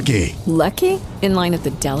gotten lucky? Lucky? In line at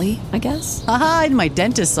the deli, I guess? Aha, in my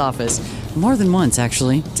dentist's office. More than once,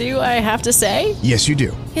 actually. Do I have to say? Yes, you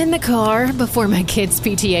do. In the car before my kids'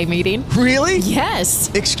 PTA meeting. Really? Yes.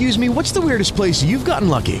 Excuse me, what's the weirdest place you've gotten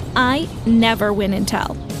lucky? I never win and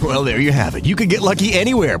tell. Well, there you have it. You can get lucky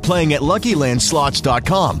anywhere, playing at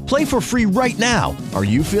LuckyLandSlots.com. Play for free right now. Are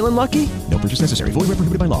you feeling lucky? No purchase necessary. Void where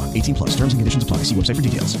prohibited by law. 18+. Terms and conditions apply. See website for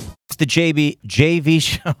details. It's the JV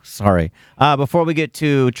Show. Sorry. Before we get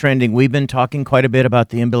to trending, we've been talking quite a bit about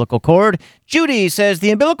the umbilical cord. Judy says the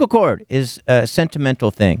umbilical cord is a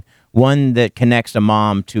sentimental thing. one that connects a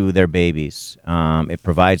mom to their babies. It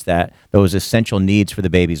provides those essential needs for the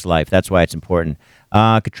baby's life. That's why it's important.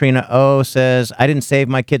 Katrina O says, I didn't save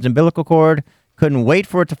my kid's umbilical cord. Couldn't wait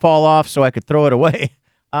for it to fall off so I could throw it away.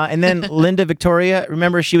 And then Linda Victoria,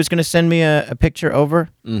 remember she was going to send me a picture over?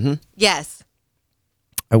 Mm-hmm. Yes.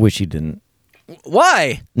 I wish she didn't.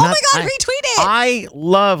 Why? Oh my God, retweet it. I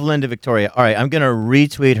love Linda Victoria. All right, I'm going to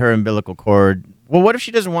retweet her umbilical cord. Well, what if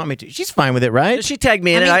she doesn't want me to? She's fine with it, right? She tagged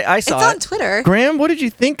me in it. I saw it. It's on Twitter. Graham, what did you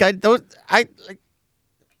think? It's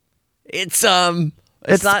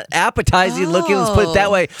not appetizing looking. Let's put it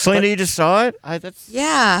that way. Selena, you just saw it?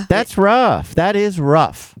 Yeah. That's rough. That is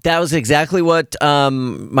rough. That was exactly what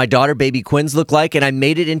my daughter, baby Quinn's, looked like, and I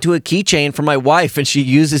made it into a keychain for my wife, and she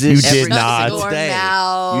uses it every single day.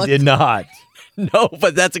 You did not. No,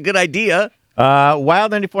 but that's a good idea.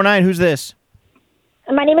 Wild 94.9, who's this?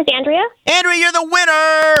 My name is Andrea. Andrea, you're the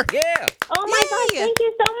winner! Yeah. Oh my gosh, thank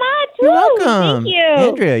you so much. You're Woo, welcome. Thank you.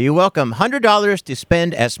 Andrea, you're welcome. $100 to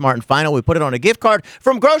spend at Smart & Final. We put it on a gift card.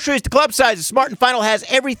 From groceries to club sizes, Smart & Final has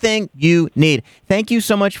everything you need. Thank you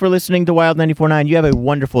so much for listening to Wild 94.9. You have a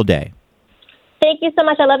wonderful day. Thank you so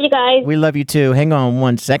much. I love you guys. We love you too. Hang on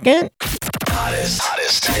one second.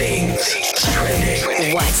 Hottest things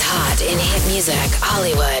trending. What's hot in hit music,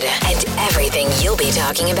 Hollywood, and everything you'll be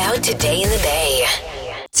talking about today in the Bay.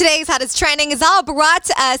 Today's hottest trending is all brought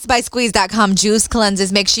to us by Squeeze.com Juice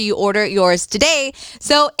Cleanses. Make sure you order yours today.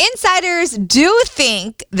 So insiders do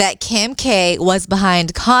think that Kim K was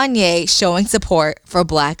behind Kanye showing support for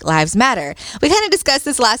Black Lives Matter. We kind of discussed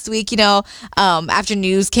this last week, after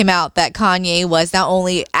news came out that Kanye was not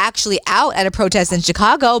only actually out at a protest in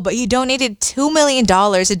Chicago, but he donated $2 million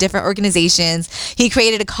to different organizations. He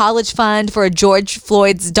created a college fund for George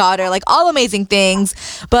Floyd's daughter, like all amazing things.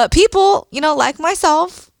 But people, like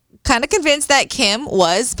myself, kind of convinced that Kim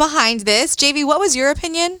was behind this. JV, what was your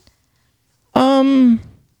opinion?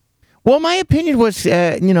 Well, my opinion was,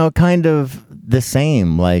 kind of the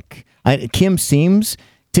same. Like, Kim seems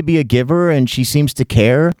to be a giver and she seems to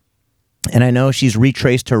care. And I know she's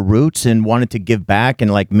retraced her roots and wanted to give back,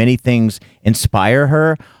 and like many things inspire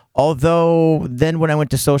her. Although then when I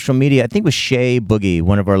went to social media, I think it was Shay Boogie,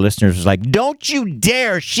 one of our listeners, was like, don't you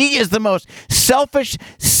dare. She is the most selfish,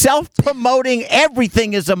 self-promoting.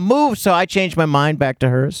 Everything is a move. So I changed my mind back to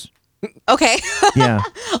hers. Okay. Yeah.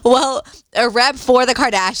 Well, a rep for the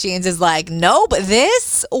Kardashians is like, nope,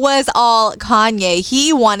 this was all Kanye.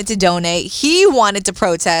 He wanted to donate. He wanted to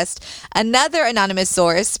protest. Another anonymous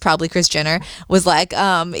source, probably Kris Jenner, was like,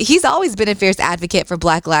 he's always been a fierce advocate for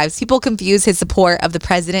Black lives. People confuse his support of the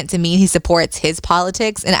president to mean he supports his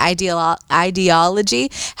politics and ideology.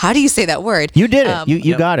 How do you say that word? You did it.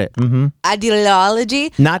 You got it. Mm-hmm.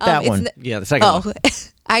 Ideology. Not that one. Yeah, the second one.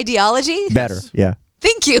 Ideology? Better. Yeah.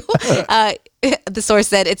 Thank you. The source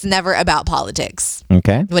said it's never about politics.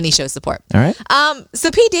 Okay. When he shows support. All right. So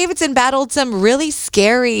Pete Davidson battled some really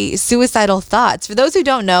scary suicidal thoughts. For those who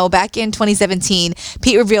don't know, back in 2017,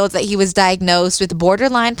 Pete revealed that he was diagnosed with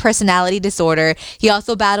borderline personality disorder. He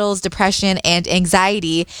also battles depression and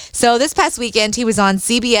anxiety. So this past weekend, he was on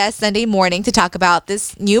CBS Sunday Morning to talk about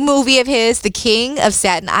this new movie of his, The King of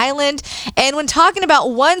Staten Island. And when talking about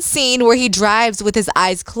one scene where he drives with his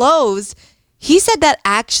eyes closed, he said that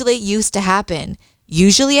actually used to happen,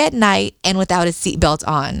 usually at night and without his seatbelt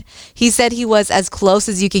on. He said he was as close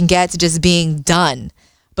as you can get to just being done.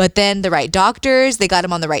 But then the right doctors, they got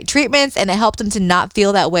him on the right treatments, and it helped him to not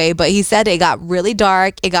feel that way. But he said it got really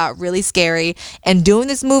dark, it got really scary, and doing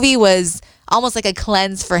this movie was almost like a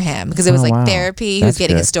cleanse for him because it was therapy. He was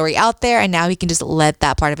getting his story out there, and now he can just let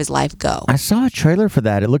that part of his life go. I saw a trailer for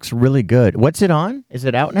that. It looks really good. What's it on? Is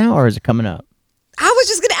it out now or is it coming up? I was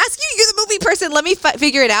just going to ask you. You're the movie person. Let me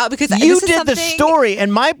figure it out because you did the story,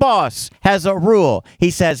 and my boss has a rule.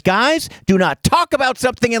 He says, guys, do not talk about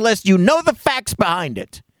something unless you know the facts behind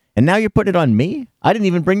it. And now you're putting it on me? I didn't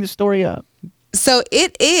even bring the story up. So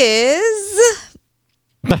it is...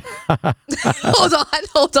 Hold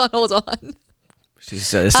on.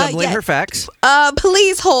 She's assembling her facts.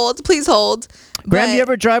 Please hold. Graham, do you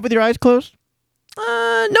ever drive with your eyes closed?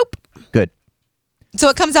 Nope. Good. So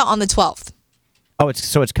it comes out on the 12th. Oh,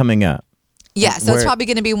 it's coming up. Yeah, so it's probably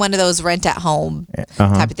going to be one of those rent at home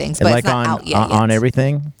type of things, but like it's not on, out yet. On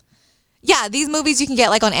everything? Yeah, these movies you can get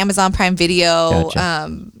like on Amazon Prime Video,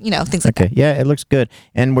 Gotcha. Things like Okay, yeah, it looks good.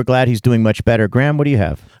 And we're glad he's doing much better. Graham, what do you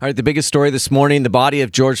have? All right, the biggest story this morning, the body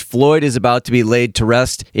of George Floyd is about to be laid to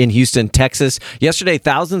rest in Houston, Texas. Yesterday,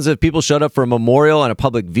 thousands of people showed up for a memorial and a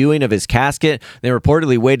public viewing of his casket. They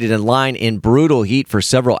reportedly waited in line in brutal heat for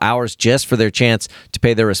several hours just for their chance to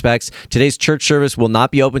pay their respects. Today's church service will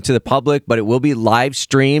not be open to the public, but it will be live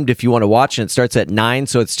streamed if you want to watch, and it starts at 9,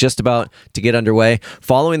 so it's just about to get underway.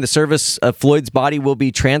 Following the service, Floyd's body will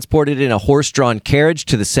be transported in a horse-drawn carriage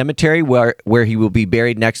to the cemetery where he will be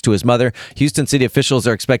buried next to his mother. Houston city officials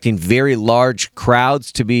are expecting very large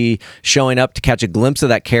crowds to be showing up to catch a glimpse of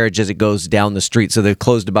that carriage as it goes down the street. So they've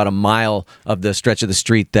closed about a mile of the stretch of the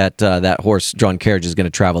street that that horse-drawn carriage is going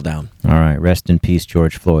to travel down. All right, rest in peace,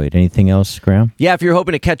 George Floyd. Anything else, Graham? Yeah, if you're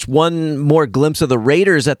hoping to catch one more glimpse of the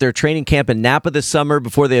Raiders at their training camp in Napa this summer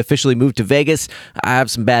before they officially move to Vegas, I have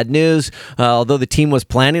some bad news. Although the team was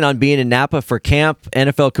planning on being in Napa for camp,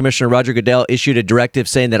 NFL Commissioner Roger Goodell issued a directive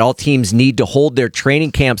saying that all teams need to hold their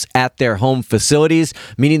training camps at their home facilities,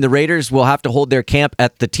 meaning the Raiders will have to hold their camp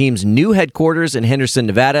at the team's new headquarters in Henderson,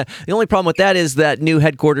 Nevada. The only problem with that is that new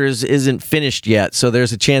headquarters isn't finished yet, so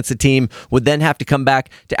there's a chance the team would then have to come back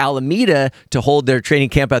to Alameda to hold their training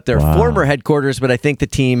camp at their former headquarters, but I think the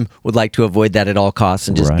team would like to avoid that at all costs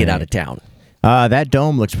and just get out of town. That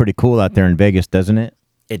dome looks pretty cool out there in Vegas, doesn't it?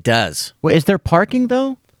 It does. Wait, is there parking,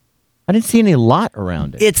 though? I didn't see any lot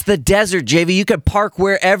around it. It's the desert, JV. You could park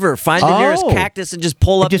wherever. Find the nearest cactus and just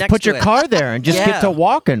pull up just next put to your it. car there and just get to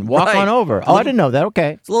walk on over. Oh, I didn't know that.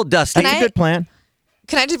 Okay. It's a little dusty. That's a good plan.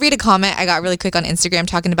 Can I just read a comment I got really quick on Instagram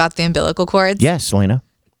talking about the umbilical cords? Yes, Selena.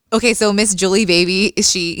 Okay, so Miss Julie Baby,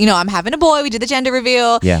 I'm having a boy. We did the gender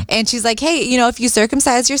reveal. Yeah. And she's like, hey, if you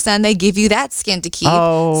circumcise your son, they give you that skin to keep.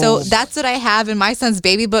 Oh. So that's what I have in my son's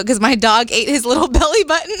baby book because my dog ate his little belly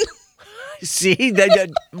button. See,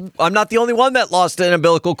 I'm not the only one that lost an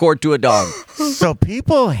umbilical cord to a dog. So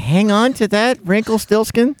people hang on to that wrinkle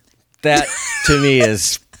stillskin? That, to me,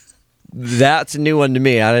 that's a new one to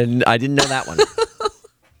me. I didn't know that one.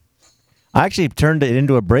 I actually turned it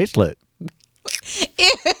into a bracelet.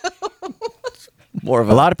 Ew. More of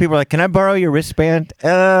a lot of people are like, can I borrow your wristband?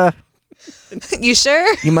 You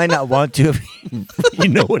sure? You might not want to. You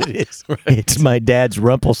know what it is. Right. It's my dad's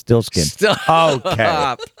Rumpelstiltskin.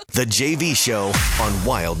 Okay. The JV Show on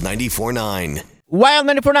Wild 94.9. Wild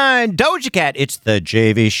 94.9, Doja Cat. It's the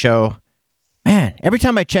JV Show. Man, every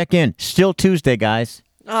time I check in, still Tuesday, guys.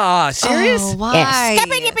 Serious? Oh, why?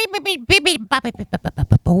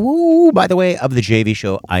 Oh, by the way, of the JV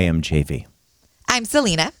Show, I am JV. I'm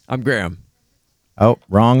Selena. I'm Graham. Oh,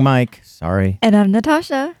 wrong mic. Sorry. And I'm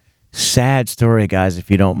Natasha. Sad story, guys,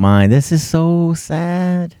 if you don't mind. This is so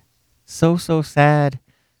sad. So sad.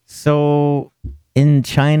 So in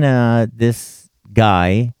China, this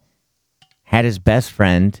guy had his best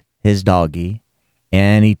friend, his doggy,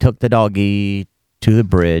 and he took the doggy to the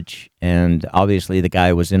bridge. And obviously the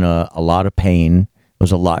guy was in a lot of pain. There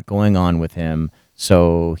was a lot going on with him.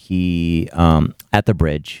 So he, at the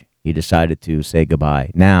bridge, he decided to say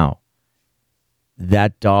goodbye. Now,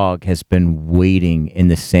 that dog has been waiting in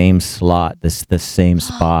the same slot, the same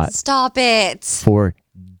spot. Stop it. For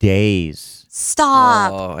days.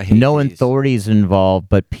 Stop. No authorities involved,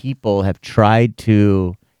 but people have tried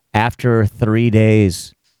to, after 3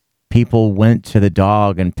 days, people went to the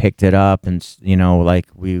dog and picked it up and,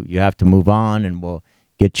 you have to move on and we'll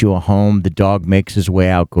get you a home. The dog makes his way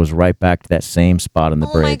out, goes right back to that same spot on the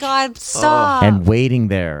bridge. Oh my God, stop. And waiting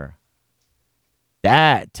there.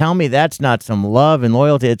 Tell me that's not some love and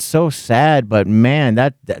loyalty. It's so sad, but man,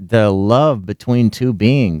 that the love between two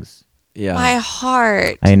beings. Yeah. My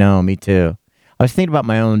heart. I know, me too. I was thinking about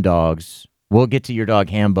my own dogs. We'll get to your dog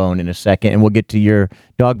Hambone in a second, and we'll get to your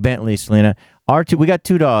dog Bentley, Selena. We got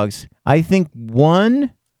two dogs. I think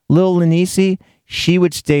one, little Lenisi, she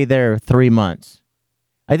would stay there 3 months.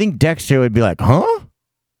 I think Dexter would be like, huh?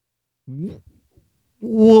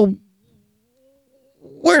 Well,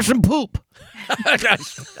 where's some poop? I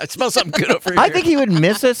smell something good over here. I think he would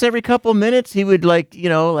miss us every couple minutes. He would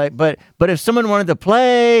but if someone wanted to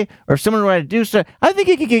play or if someone wanted to do stuff, I think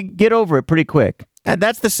he could get over it pretty quick. And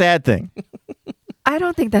that's the sad thing. I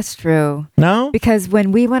don't think that's true. No? Because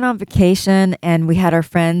when we went on vacation and we had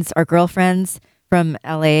our girlfriends from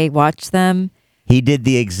LA watch them. He did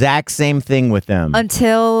the exact same thing with them.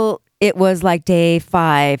 Until it was like day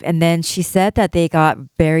 5. And then she said that they got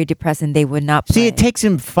very depressed and they would not play. See, it takes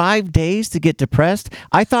him 5 days to get depressed.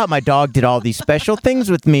 I thought my dog did all these special things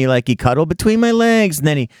with me, like he cuddled between my legs and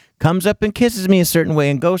then he comes up and kisses me a certain way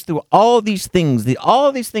and goes through all these things,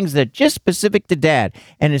 all these things that are just specific to dad.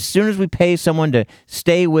 And as soon as we pay someone to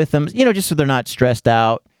stay with them, just so they're not stressed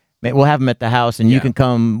out, We'll have them at the house, and you can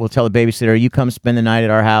come. We'll tell the babysitter, you come spend the night at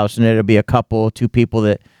our house, and it'll be a couple, 2 people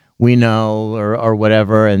that we know or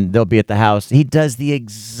whatever, and they'll be at the house. He does the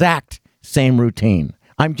exact same routine.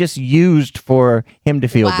 I'm just used for him to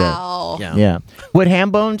feel good. Yeah. Would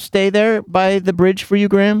Hambone stay there by the bridge for you,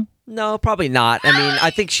 Graham? No, probably not. I mean,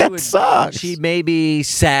 I think she would. Sucks. She may be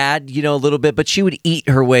sad, a little bit, but she would eat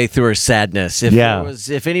her way through her sadness.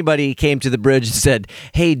 If anybody came to the bridge and said,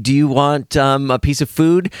 "Hey, do you want a piece of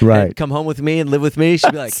food? Right. And come home with me and live with me,"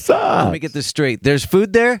 she'd be like, "Let me get this straight. There's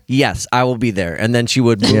food there? Yes, I will be there." And then she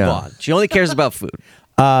would move on. She only cares about food.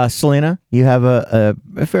 Selena, you have a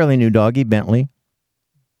fairly new doggy, Bentley.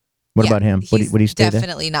 What about him? Would he stay there?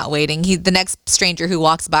 Definitely not waiting. The next stranger who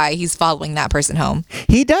walks by, he's following that person home.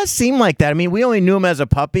 He does seem like that. I mean, we only knew him as a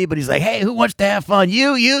puppy, but he's like, hey, who wants to have fun?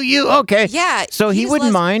 You. Okay. Yeah. So he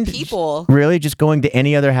wouldn't mind people. Really just going to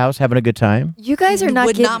any other house, having a good time? You guys are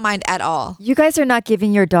would not mind at all. You guys are not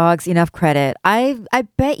giving your dogs enough credit. I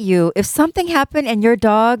bet you if something happened and your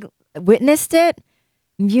dog witnessed it,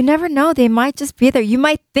 you never know. They might just be there. You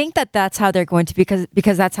might think that that's how they're going to be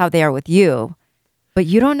because that's how they are with you. But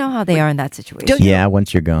you don't know how they are in that situation.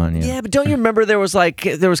 Once you're gone. Yeah, but don't you remember there was kind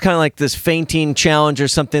of like this fainting challenge or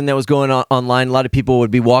something that was going on online? A lot of people would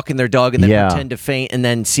be walking their dog and then pretend to faint and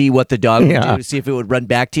then see what the dog would do to see if it would run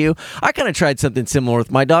back to you. I kind of tried something similar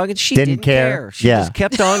with my dog and she didn't care. She just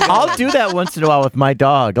kept on going. I'll do that once in a while with my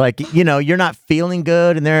dog. Like, you're not feeling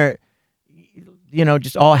good and they're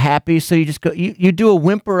just all happy. So you just go, you do a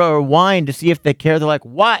whimper or a whine to see if they care. They're like,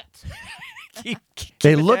 what?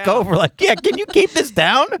 They look over like, can you keep this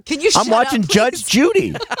down? I'm watching Judge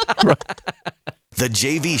Judy. The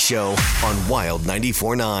JV Show on Wild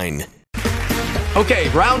 94.9. Okay,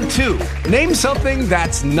 round 2. Name something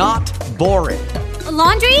that's not boring. A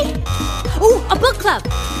laundry? Ooh, a book club.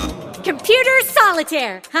 Computer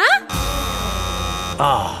solitaire, huh?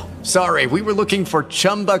 Ah, sorry, we were looking for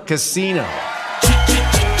Chumba Casino.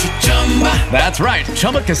 That's right.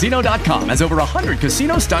 ChumbaCasino.com has over 100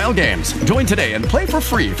 casino-style games. Join today and play for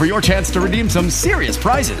free for your chance to redeem some serious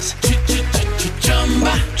prizes.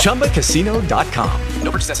 ChumbaCasino.com.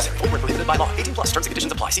 No purchase necessary. Void where prohibited by law. 18+ terms and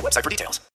conditions apply. See website for details.